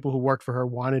people who worked for her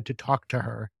wanted to talk to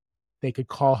her, they could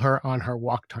call her on her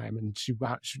walk time. And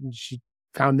she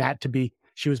found that to be,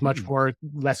 she was much more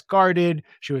less guarded.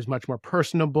 She was much more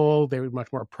personable. They were much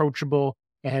more approachable,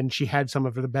 and she had some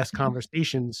of the best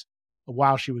conversations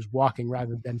while she was walking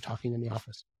rather than talking in the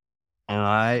office.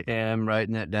 I am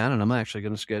writing that down, and I'm actually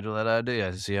going to schedule that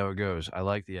idea to see how it goes. I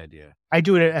like the idea. I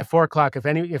do it at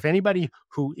 4:00. If anybody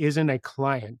who isn't a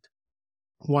client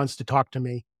wants to talk to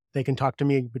me, they can talk to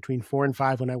me between 4 and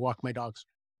 5 when I walk my dogs.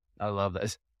 I love that.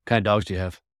 What kind of dogs do you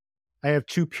have? I have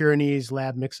 2 Pyrenees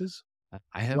lab mixes.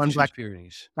 I have 1 2 black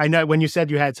Pyrenees. I know when you said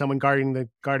you had someone guarding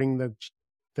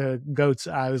the goats,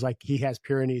 I was like, he has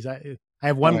Pyrenees. I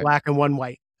have 1 black and 1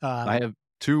 white. I have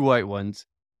 2 white ones,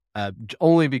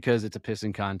 only because it's a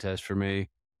pissing contest for me.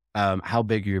 How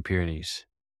big are your Pyrenees?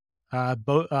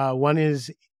 One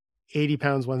is 80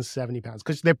 pounds, one's 70 pounds,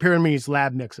 because they're Pyrenees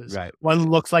lab mixes. Right. One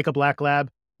looks like a black lab,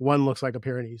 one looks like a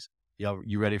Pyrenees. Yo,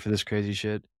 you ready for this crazy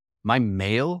shit? My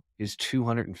male is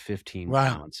 215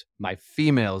 pounds. My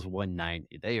female is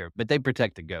 190. But they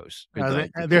protect the ghosts.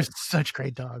 They're such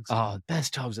great dogs. Oh,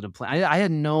 best dogs in the planet. I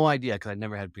had no idea because I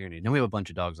never had Pyrenees. Now we have a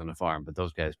bunch of dogs on the farm, but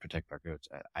those guys protect our goats.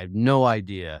 I have no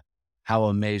idea how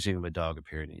amazing of a dog a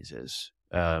Pyrenees is.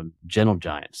 Gentle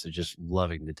Giants. They're just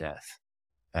loving to death.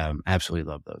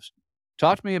 Absolutely love those.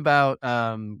 Talk to me about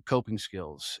coping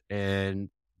skills and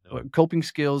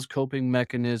coping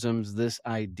mechanisms, this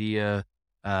idea.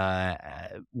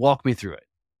 Walk me through it.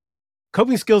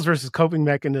 Coping skills versus coping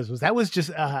mechanisms. That was just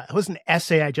it was an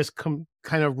essay I just kind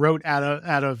of wrote out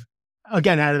of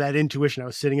that intuition. I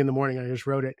was sitting in the morning and I just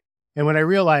wrote it. And what I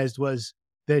realized was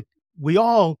that we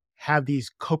all have these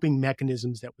coping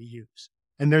mechanisms that we use,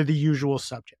 and they're the usual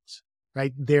subjects,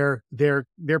 right? They're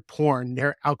porn,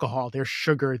 they're alcohol, they're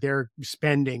sugar, they're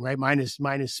spending, right? Mine is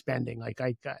spending. Like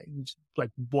like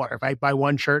water. If I buy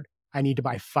one shirt, I need to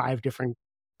buy 5 different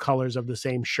colors of the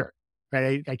same shirt,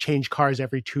 right? I change cars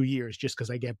every 2 years just because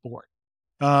I get bored.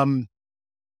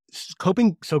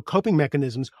 Coping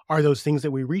mechanisms are those things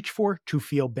that we reach for to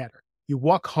feel better. You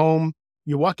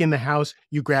walk in the house,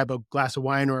 you grab a glass of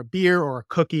wine or a beer or a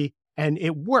cookie, and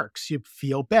it works. You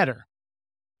feel better.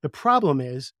 The problem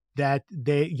is that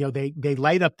they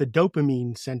light up the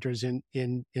dopamine centers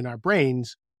in our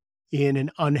brains in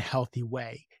an unhealthy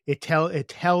way. It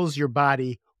tells your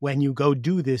body, when you go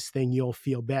do this thing, you'll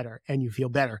feel better, and you feel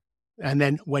better. And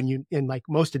then in like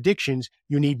most addictions,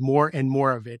 you need more and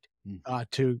more of it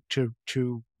to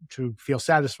feel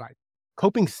satisfied.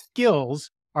 Coping skills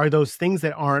are those things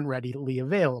that aren't readily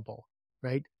available,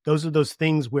 right? Those are those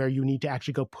things where you need to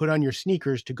actually go put on your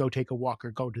sneakers to go take a walk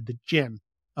or go to the gym.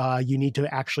 You need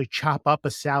to actually chop up a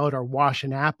salad or wash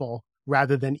an apple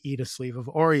rather than eat a sleeve of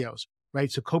Oreos, right?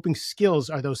 So coping skills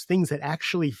are those things that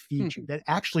actually feed you, that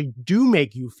actually do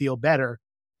make you feel better,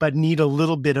 but need a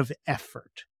little bit of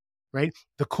effort, right?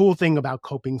 The cool thing about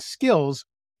coping skills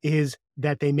is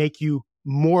that they make you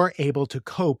more able to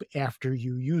cope after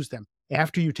you use them.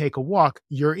 After you take a walk,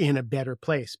 you're in a better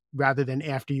place, rather than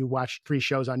after you watch 3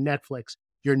 shows on Netflix,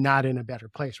 you're not in a better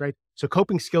place, right? So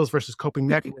coping skills versus coping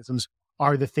mechanisms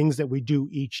are the things that we do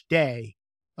each day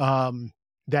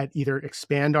that either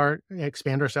expand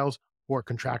ourselves or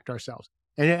contract ourselves.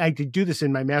 And I do this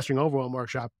in my Mastering Overwhelm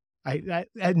workshop. I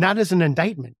not as an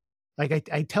indictment. Like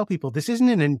I tell people, this isn't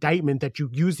an indictment that you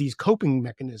use these coping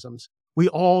mechanisms. We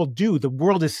all do. The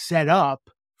world is set up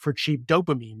for cheap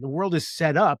dopamine. The world is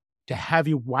set up to have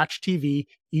you watch TV,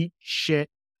 eat shit,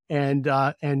 and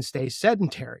stay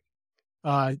sedentary.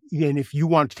 And if you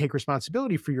want to take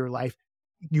responsibility for your life,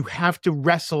 you have to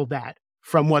wrestle that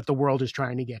from what the world is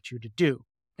trying to get you to do.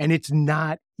 And it's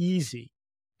not easy.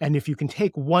 And if you can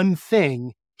take one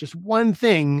thing, just one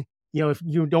thing, if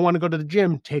you don't want to go to the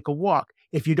gym, take a walk.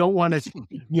 If you don't want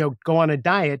to, go on a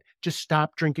diet, just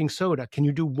stop drinking soda. Can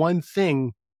you do one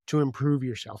thing to improve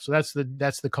yourself? So that's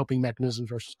the coping mechanisms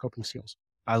versus coping skills.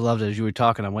 I loved it. As you were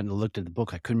talking, I went and looked at the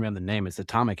book. I couldn't remember the name. It's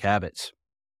Atomic Habits.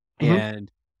 Mm-hmm.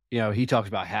 And, he talks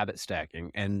about habit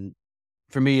stacking. And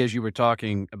for me, as you were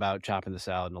talking about chopping the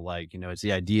salad and the like, it's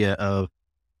the idea of,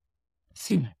 it's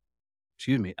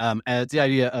the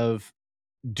idea of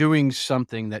doing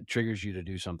something that triggers you to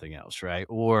do something else, right?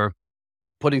 Or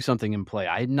putting something in play.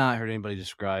 I had not heard anybody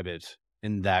describe it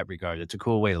in that regard. It's a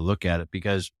cool way to look at it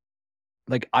because,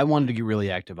 like, I wanted to get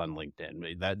really active on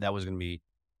LinkedIn. That was going to be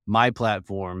my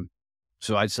platform.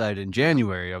 So I decided in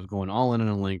January, I was going all in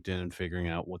on LinkedIn and figuring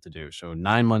out what to do. So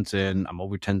 9 months in, I'm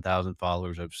over 10,000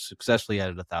 followers. I've successfully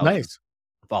added 1,000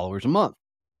 followers a month.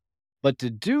 But to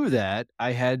do that,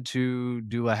 I had to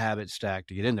do a habit stack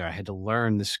to get in there. I had to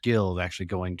learn the skill of actually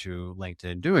going to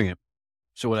LinkedIn and doing it.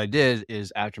 So what I did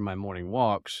is after my morning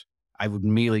walks, I would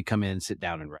immediately come in, sit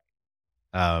down and write.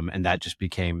 And that just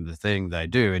became the thing that I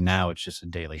do. And now it's just a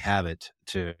daily habit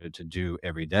to do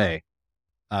every day.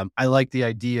 I like the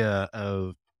idea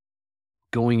of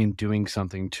going and doing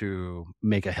something to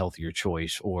make a healthier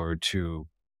choice or to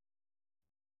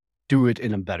do it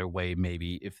in a better way,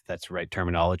 maybe, if that's the right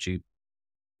terminology.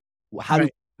 How do you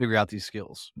figure out these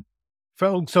skills?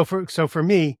 So for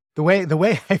me, the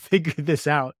way I figured this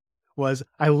out was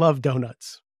I love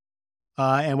donuts.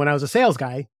 And when I was a sales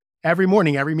guy, every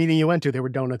morning, every meeting you went to, there were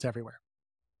donuts everywhere.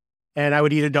 And I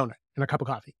would eat a donut and a cup of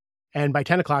coffee. And by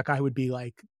 10 o'clock, I would be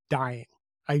like dying.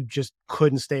 I just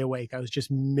couldn't stay awake. I was just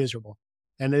miserable.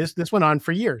 And this went on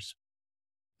for years.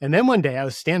 And then one day I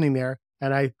was standing there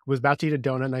and I was about to eat a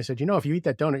donut. And I said, if you eat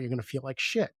that donut, you're going to feel like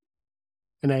shit.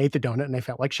 And I ate the donut and I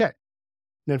felt like shit.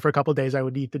 And then for a couple of days, I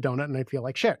would eat the donut and I'd feel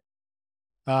like shit.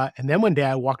 And then one day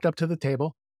I walked up to the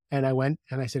table and I went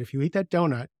and I said, if you eat that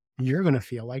donut, you're going to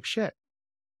feel like shit.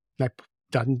 And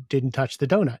I didn't touch the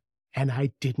donut and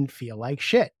I didn't feel like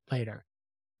shit later.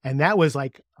 And that was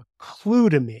like a clue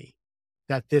to me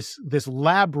that this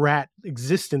lab rat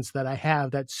existence that I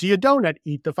have, that see a donut,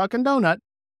 eat the fucking donut,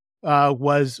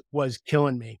 was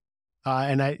killing me.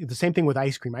 The same thing with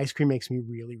ice cream. Ice cream makes me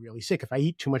really, really sick. If I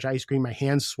eat too much ice cream, my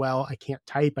hands swell. I can't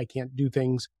type. I can't do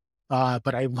things.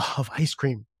 But I love ice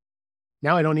cream.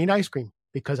 Now I don't eat ice cream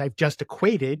because I've just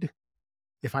equated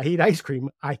if I eat ice cream,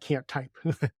 I can't type.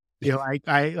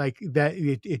 I like that.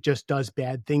 It just does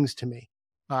bad things to me.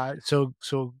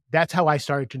 So that's how I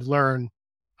started to learn.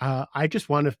 I just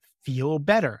want to feel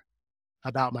better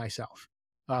about myself.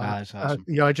 That's awesome.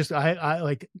 I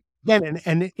like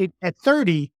then at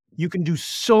 30, you can do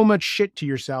so much shit to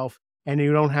yourself and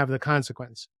you don't have the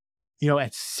consequence.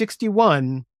 At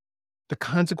 61, the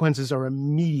consequences are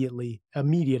immediate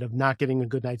of not getting a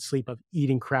good night's sleep, of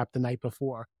eating crap the night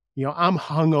before. I'm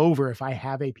hungover if I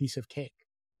have a piece of cake.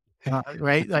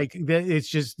 Right? Like it's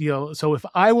just, so if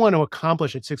I want to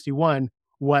accomplish at 61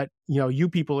 what, you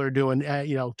people are doing,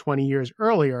 20 years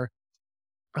earlier,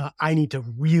 I need to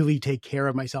really take care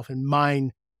of myself and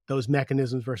mind those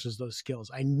mechanisms versus those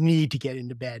skills. I need to get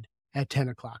into bed at 10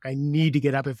 o'clock. I need to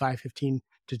get up at 5:15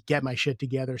 to get my shit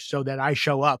together so that I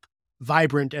show up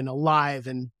vibrant and alive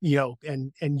and,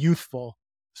 and youthful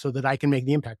so that I can make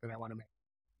the impact that I want to make.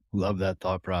 Love that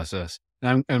thought process.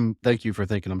 And thank you for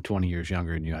thinking I'm 20 years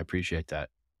younger than you. I appreciate that.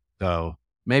 So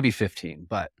maybe 15,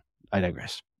 but I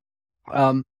digress.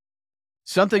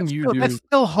 Something That's you still, do. that's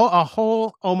still a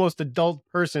whole almost adult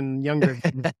person younger.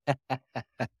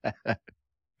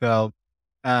 Well,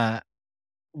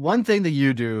 one thing that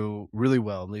you do really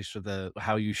well, at least with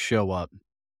how you show up,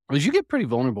 is you get pretty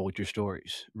vulnerable with your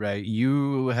stories, right?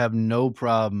 You have no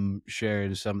problem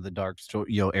sharing some of the dark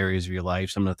areas of your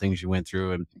life, some of the things you went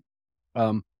through.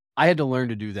 And I had to learn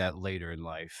to do that later in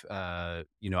life. I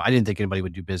didn't think anybody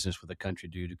would do business with a country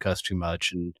dude who cussed too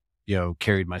much and,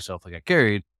 carried myself like I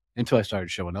carried until I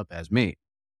started showing up as me.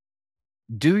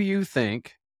 Do you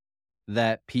think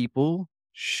that people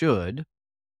should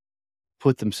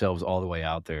put themselves all the way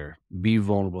out there, be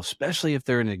vulnerable, especially if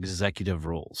they're in executive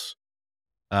roles?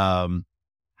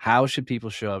 How should people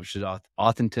show up? Should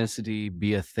authenticity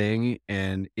be a thing?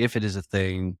 And if it is a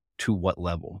thing, to what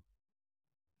level?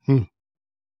 I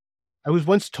was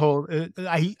once told,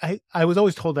 I was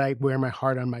always told that I wear my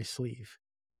heart on my sleeve.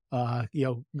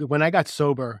 When I got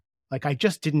sober, like I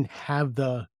just didn't have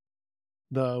the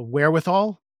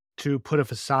wherewithal to put a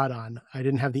facade on. I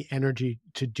didn't have the energy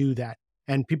to do that.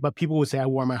 But people would say I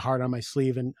wore my heart on my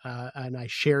sleeve, and I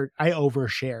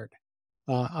overshared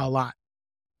a lot.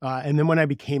 And then when I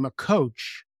became a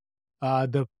coach,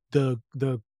 the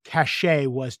cachet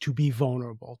was to be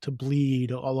vulnerable, to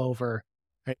bleed all over.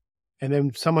 Right? And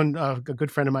then someone, a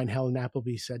good friend of mine, Helen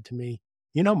Appleby, said to me,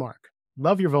 Mark,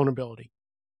 love your vulnerability.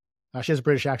 She has a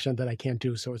British accent that I can't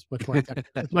do, so it's much more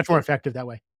effective. It's much more effective that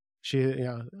way.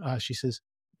 She says,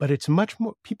 but it's much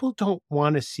more. People don't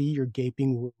want to see your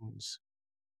gaping wounds;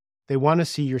 they want to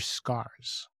see your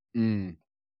scars. Mm.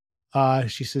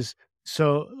 She says,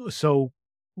 so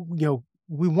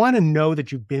we want to know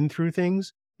that you've been through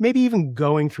things, maybe even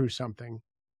going through something,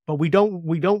 but we don't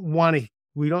want to.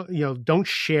 We don't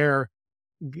share.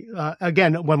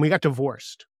 Again, when we got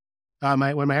divorced, when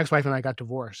my ex-wife and I got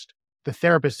divorced, the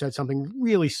therapist said something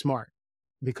really smart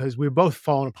because we were both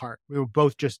falling apart. We were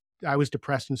both I was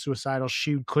depressed and suicidal.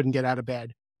 She couldn't get out of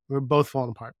bed. We were both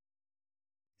falling apart.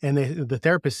 And the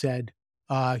therapist said,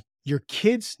 your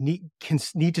kids need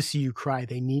to see you cry.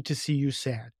 They need to see you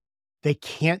sad. They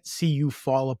can't see you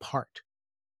fall apart.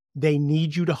 They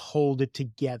need you to hold it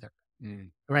together.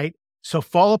 Right? So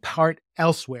fall apart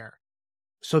elsewhere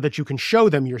so that you can show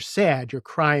them you're sad, you're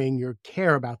crying, you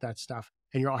care about that stuff,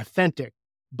 and you're authentic.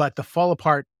 But the fall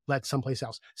apart, let someplace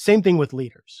else. Same thing with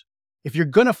leaders. If you're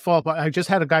going to fall apart, I just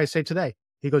had a guy say today,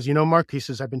 he goes, Mark, he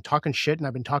says, I've been talking shit and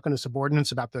I've been talking to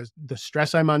subordinates about the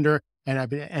stress I'm under.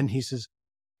 And he says,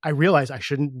 I realize I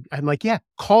shouldn't. I'm like, yeah,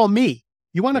 call me.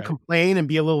 You want to complain and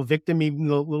be a little victim, even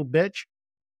a little bitch?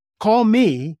 Call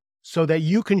me so that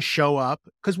you can show up.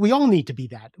 Cause we all need to be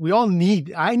that.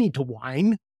 I need to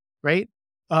whine, right?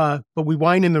 But we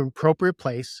whine in the appropriate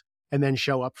place and then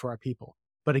show up for our people.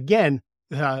 But again,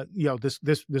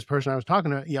 this person I was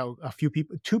talking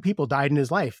to, two people died in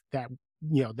his life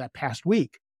that past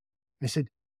week. I said,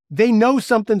 they know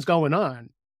something's going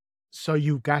on. So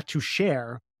you've got to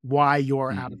share why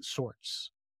you're out of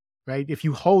sorts, right? If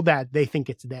you hold that, they think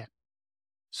it's them.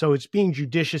 So it's being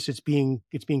judicious. It's being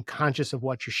conscious of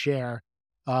what you share,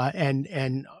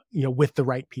 and with the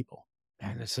right people.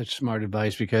 Man, that's such smart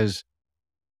advice because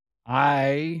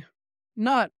I,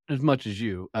 not as much as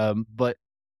you, but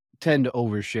tend to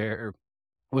overshare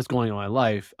what's going on in my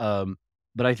life.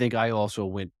 But I think I also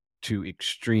went to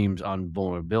extremes on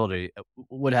vulnerability.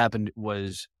 What happened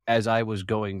was, as I was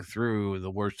going through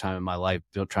the worst time in my life,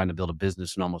 trying to build a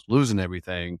business and almost losing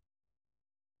everything,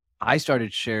 I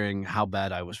started sharing how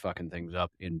bad I was fucking things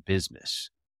up in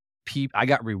business. I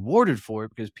got rewarded for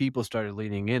it because people started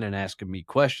leaning in and asking me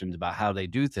questions about how they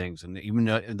do things. And even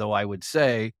though I would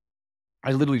say,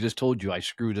 I literally just told you I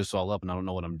screwed this all up and I don't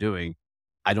know what I'm doing.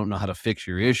 I don't know how to fix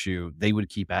your issue. They would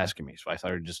keep asking me. So I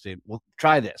started just saying, well,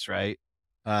 try this, right?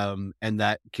 And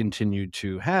that continued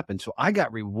to happen. So I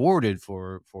got rewarded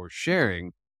for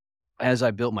sharing as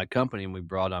I built my company and we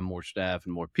brought on more staff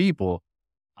and more people.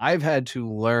 I've had to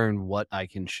learn what I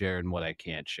can share and what I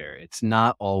can't share. It's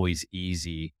not always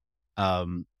easy.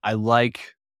 I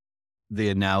like the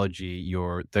analogy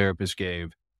your therapist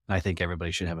gave. I think everybody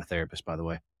should have a therapist, by the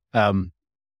way.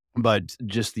 But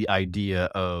just the idea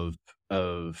of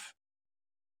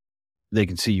they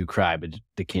can see you cry, but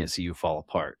they can't see you fall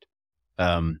apart.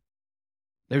 Um,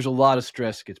 there's a lot of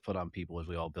stress gets put on people as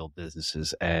we all build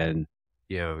businesses, and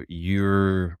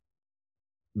your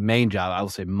main job, I will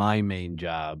say my main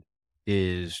job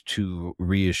is to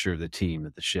reassure the team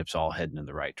that the ship's all heading in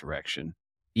the right direction,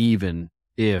 even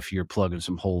if you're plugging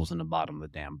some holes in the bottom of the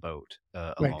damn boat.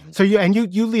 Right. Along, So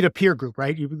you lead a peer group,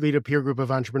 right? You lead a peer group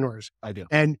of entrepreneurs. I do.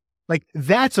 And like,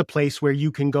 that's a place where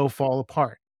you can go fall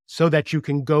apart so that you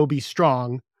can go be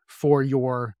strong for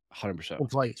your 100%.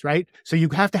 employees, right? So you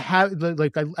have to have,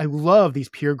 like, I love these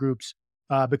peer groups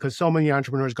because so many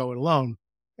entrepreneurs go it alone.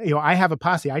 I have a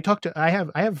posse. I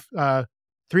have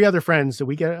 3 other friends that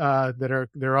we get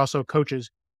they're also coaches.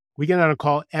 We get on a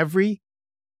call every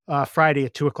Friday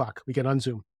at 2:00. We get on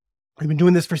Zoom. We've been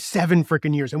doing this for 7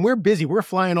 freaking years and we're busy. We're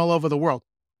flying all over the world.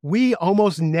 We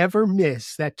almost never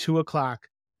miss that 2:00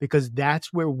 because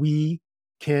that's where we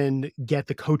can get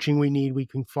the coaching we need. We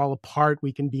can fall apart.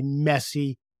 We can be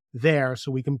messy there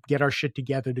so we can get our shit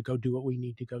together to go do what we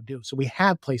need to go do. So we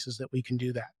have places that we can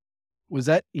do that. Was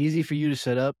that easy for you to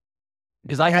set up?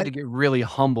 Because I had to get really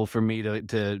humble for me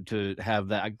to have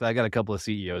that. I got a couple of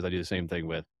CEOs I do the same thing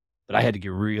with, but I had to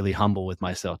get really humble with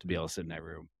myself to be able to sit in that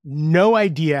room. No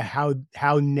idea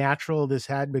how natural this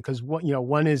had, because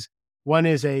one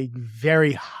is a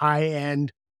very high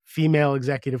end female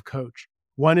executive coach.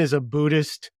 One is a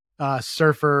Buddhist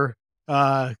surfer.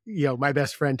 My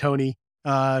best friend Tony,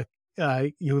 who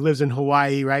lives in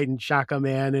Hawaii, right, and Shaka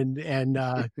Man, and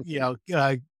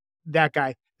that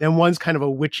guy. Then one's kind of a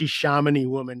witchy shamany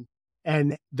woman,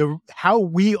 and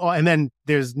and then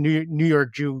there's New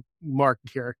York Jew Mark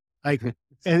here, like,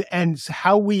 and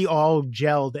how we all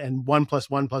gelled, and 1 +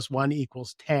 1 + 1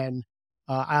 = 10.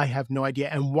 I have no idea,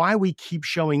 and why we keep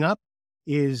showing up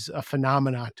is a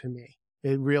phenomena to me.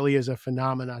 It really is a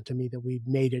phenomena to me that we've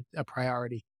made it a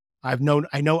priority. I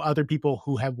know other people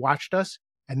who have watched us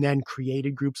and then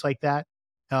created groups like that,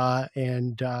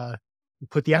 and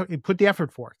put the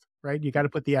effort forth. Right? You got to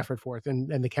put the effort forth,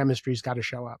 and the chemistry's got to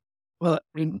show up. Well,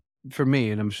 for me,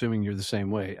 and I'm assuming you're the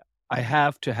same way, I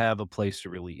have to have a place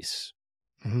to release.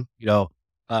 Mhm.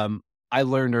 I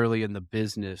learned early in the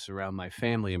business around my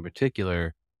family in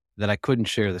particular that I couldn't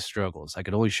share the struggles. I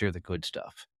could only share the good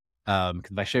stuff.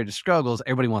 Because if I shared the struggles,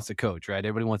 everybody wants to coach, right?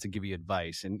 Everybody wants to give you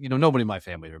advice. And, nobody in my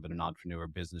family has ever been an entrepreneur,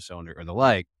 business owner, or the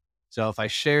like. So if I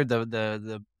shared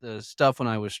the stuff when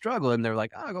I was struggling, they're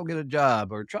like, "Oh, go get a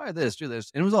job or try this, do this."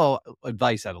 And it was all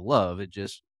advice out of love.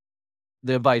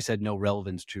 The advice had no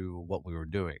relevance to what we were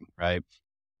doing, right?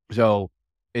 So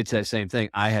it's that same thing.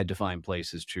 I had to find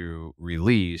places to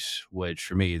release, which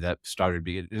for me, that started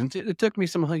being, it took me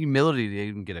some humility to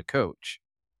even get a coach.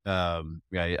 I'm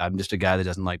just a guy that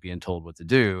doesn't like being told what to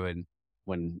do. And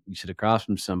when you sit across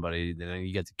from somebody, then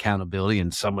you get the accountability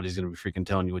and somebody's going to be freaking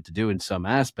telling you what to do in some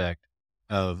aspect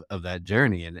of that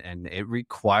journey. And it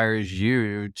requires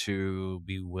you to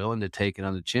be willing to take it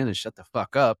on the chin and shut the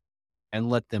fuck up and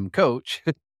let them coach,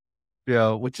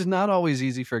 which is not always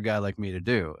easy for a guy like me to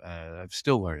do. I've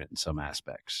still learned it in some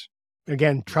aspects.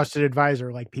 Again, trusted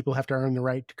advisor, like, people have to earn the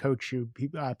right to coach you.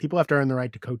 People have to earn the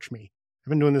right to coach me. I've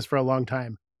been doing this for a long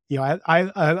time.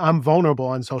 I'm vulnerable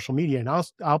on social media, and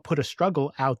I'll put a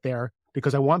struggle out there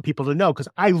because I want people to know, because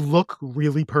I look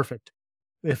really perfect.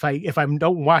 If I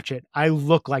don't watch it, I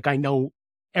look like I know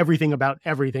everything about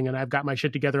everything, and I've got my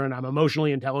shit together, and I'm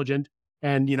emotionally intelligent,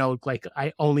 and like,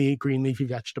 I only eat green leafy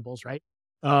vegetables, right?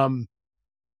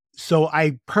 So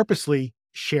I purposely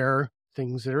share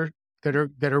things that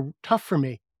are tough for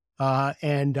me,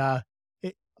 and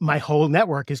my whole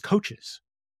network is coaches,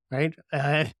 right?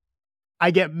 I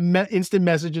get instant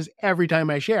messages every time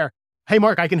I share. "Hey,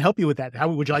 Mark, I can help you with that. How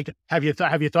would you like to? Have you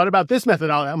thought about this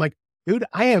methodology?" I'm like, dude,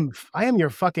 I am your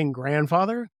fucking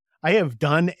grandfather. I have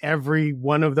done every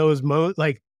one of those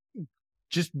like,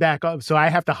 just back up. So I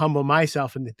have to humble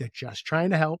myself, and they're just trying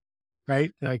to help,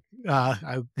 right? Like,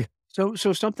 So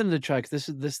something to try, 'cause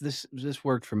this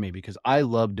worked for me because I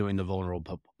love doing the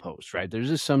vulnerable post, right? There's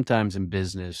just sometimes in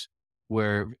business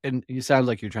where, and it sounds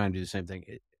like you're trying to do the same thing.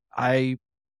 I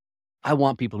I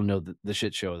want people to know the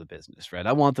shit show of the business, right?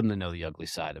 I want them to know the ugly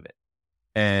side of it.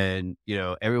 And,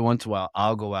 every once in a while,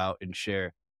 I'll go out and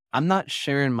share. I'm not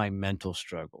sharing my mental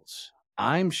struggles.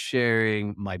 I'm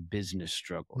sharing my business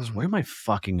struggles. Mhm. Where am I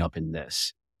fucking up in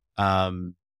this?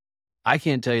 Um, I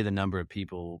can't tell you the number of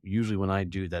people, usually when I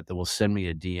do that, that will send me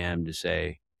a DM to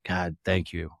say, God,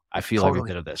 thank you. I feel every Totally.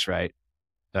 bit of this, right?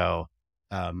 So,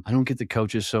 I don't get the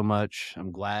coaches so much.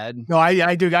 I'm glad. No,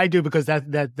 I do because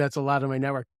that's a lot of my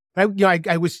network. I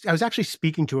was actually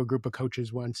speaking to a group of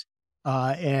coaches once,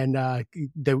 and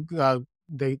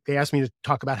they asked me to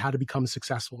talk about how to become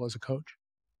successful as a coach.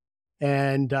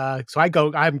 And so I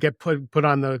get put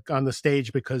on the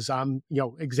stage because I'm,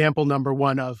 example number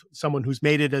one of someone who's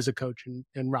made it as a coach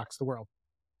and rocks the world.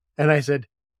 And I said,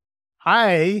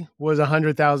 I was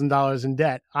 $100,000 in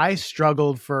debt. I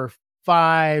struggled for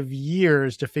 5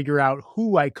 years to figure out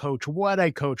who I coach, what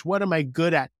am I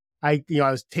good at. I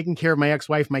was taking care of my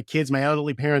ex-wife, my kids, my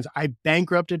elderly parents. I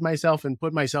bankrupted myself and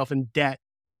put myself in debt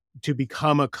to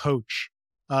become a coach.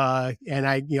 And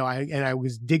I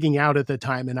was digging out at the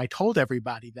time, and I told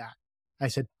everybody that. I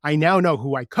said, I now know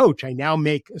who I coach. I now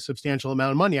make a substantial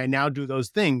amount of money. I now do those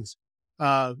things.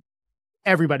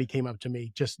 Everybody came up to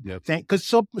me, just Yep. because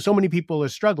so many people are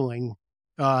struggling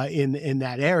in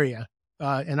that area,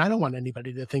 and I don't want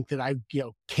anybody to think that I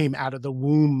came out of the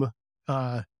womb,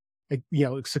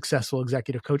 successful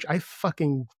executive coach. I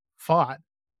fucking fought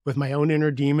with my own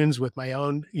inner demons, with my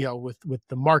own with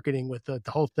the marketing, with the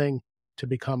whole thing to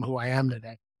become who I am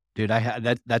today. Dude, I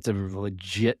had that's a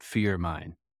legit fear of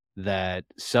mine that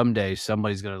someday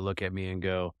somebody's gonna look at me and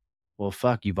go, "Well,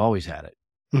 fuck, you've always had it."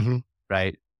 Mhm.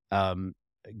 Right? Um,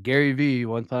 Gary Vee,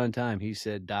 once upon a time, he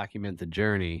said, "Document the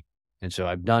journey." And so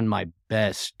I've done my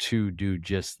best to do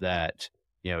just that,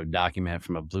 document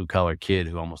from a blue collar kid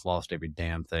who almost lost every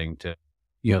damn thing to,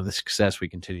 the success we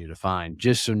continue to find,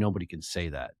 just so nobody can say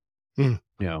that. Mm.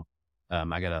 You know,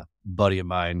 I got a buddy of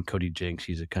mine, Cody Jinks.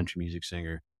 He's a country music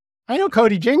singer. I know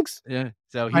Cody Jinks. Yeah.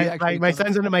 So he My my actually my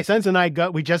sons and my sons and I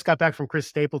we just got back from Chris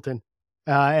Stapleton,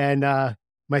 and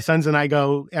my sons and I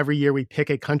go every year. We pick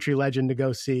a country legend to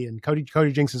go see, and Cody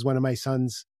Jinks is one of my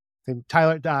sons. And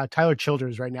Tyler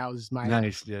Childers right now is my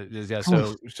nice. Yeah. Yeah. oof,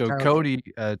 So Tyler Childers. Cody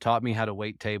taught me how to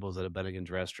wait tables at a Bennigan's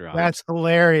restaurant. That's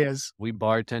hilarious. We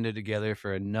bartended together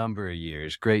for a number of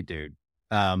years. Great dude.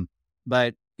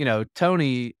 But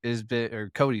Tony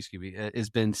Cody, excuse me,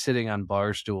 has been sitting on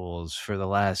bar stools for the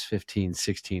last 15,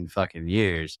 16 fucking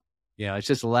years. It's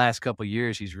just the last couple of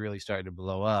years he's really started to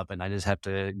blow up, and I just have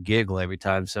to giggle every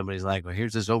time somebody's like, "Well,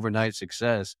 here's this overnight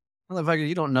success." Motherfucker,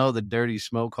 you don't know the dirty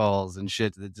smoke halls and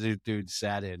shit that the dude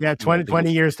sat in. Yeah,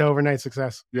 20 years to overnight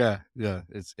success. Yeah, yeah,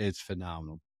 it's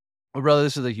phenomenal. Well, brother,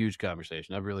 this is a huge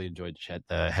conversation. I've really enjoyed chat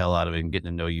the hell out of it and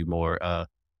getting to know you more.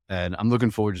 And I'm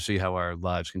looking forward to see how our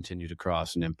lives continue to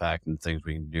cross and impact and things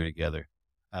we can do together.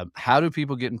 How do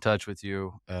people get in touch with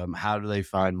you? How do they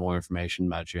find more information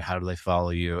about you? How do they follow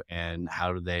you? And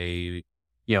how do they,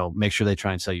 make sure they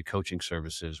try and sell you coaching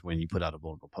services when you put out a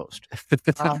vulnerable post?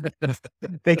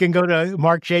 They can go to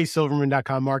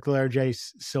markjsilverman.com,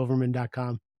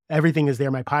 marklarjsilverman.com. Everything is there.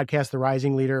 My podcast, The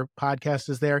Rising Leader podcast,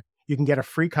 is there. You can get a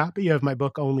free copy of my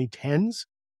book, Only Tens,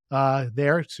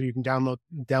 there. So you can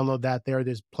download that there.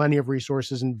 There's plenty of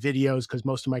resources and videos because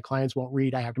most of my clients won't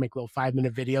read. I have to make little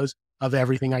 5-minute videos of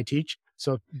everything I teach.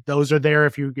 So those are there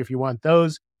if you want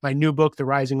those. My new book, The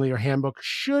Rising Leader Handbook,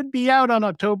 should be out on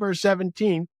October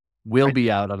 17th. Will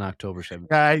be out on October 7th.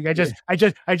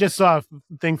 I just saw a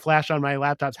thing flash on my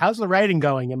laptops. How's the writing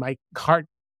going? And my heart.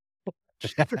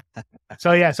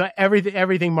 So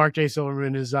everything Mark J.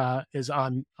 Silverman is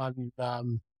on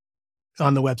the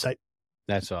website.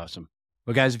 That's awesome.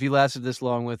 Well, guys, if you lasted this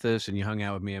long with us and you hung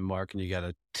out with me and Mark and you got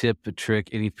a tip, a trick,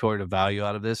 any sort of value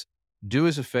out of this, do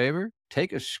us a favor,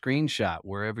 take a screenshot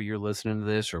wherever you're listening to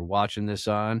this or watching this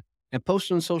on and post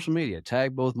it on social media.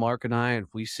 Tag both Mark and I. And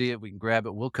if we see it, we can grab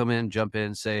it. We'll come in, jump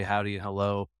in, say howdy and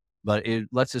hello. But it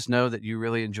lets us know that you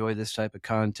really enjoy this type of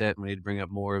content. We need to bring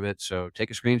up more of it. So take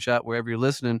a screenshot wherever you're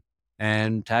listening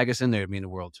and tag us in there. It'd mean the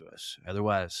world to us.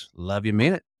 Otherwise, love you,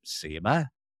 mean it. See you. Bye.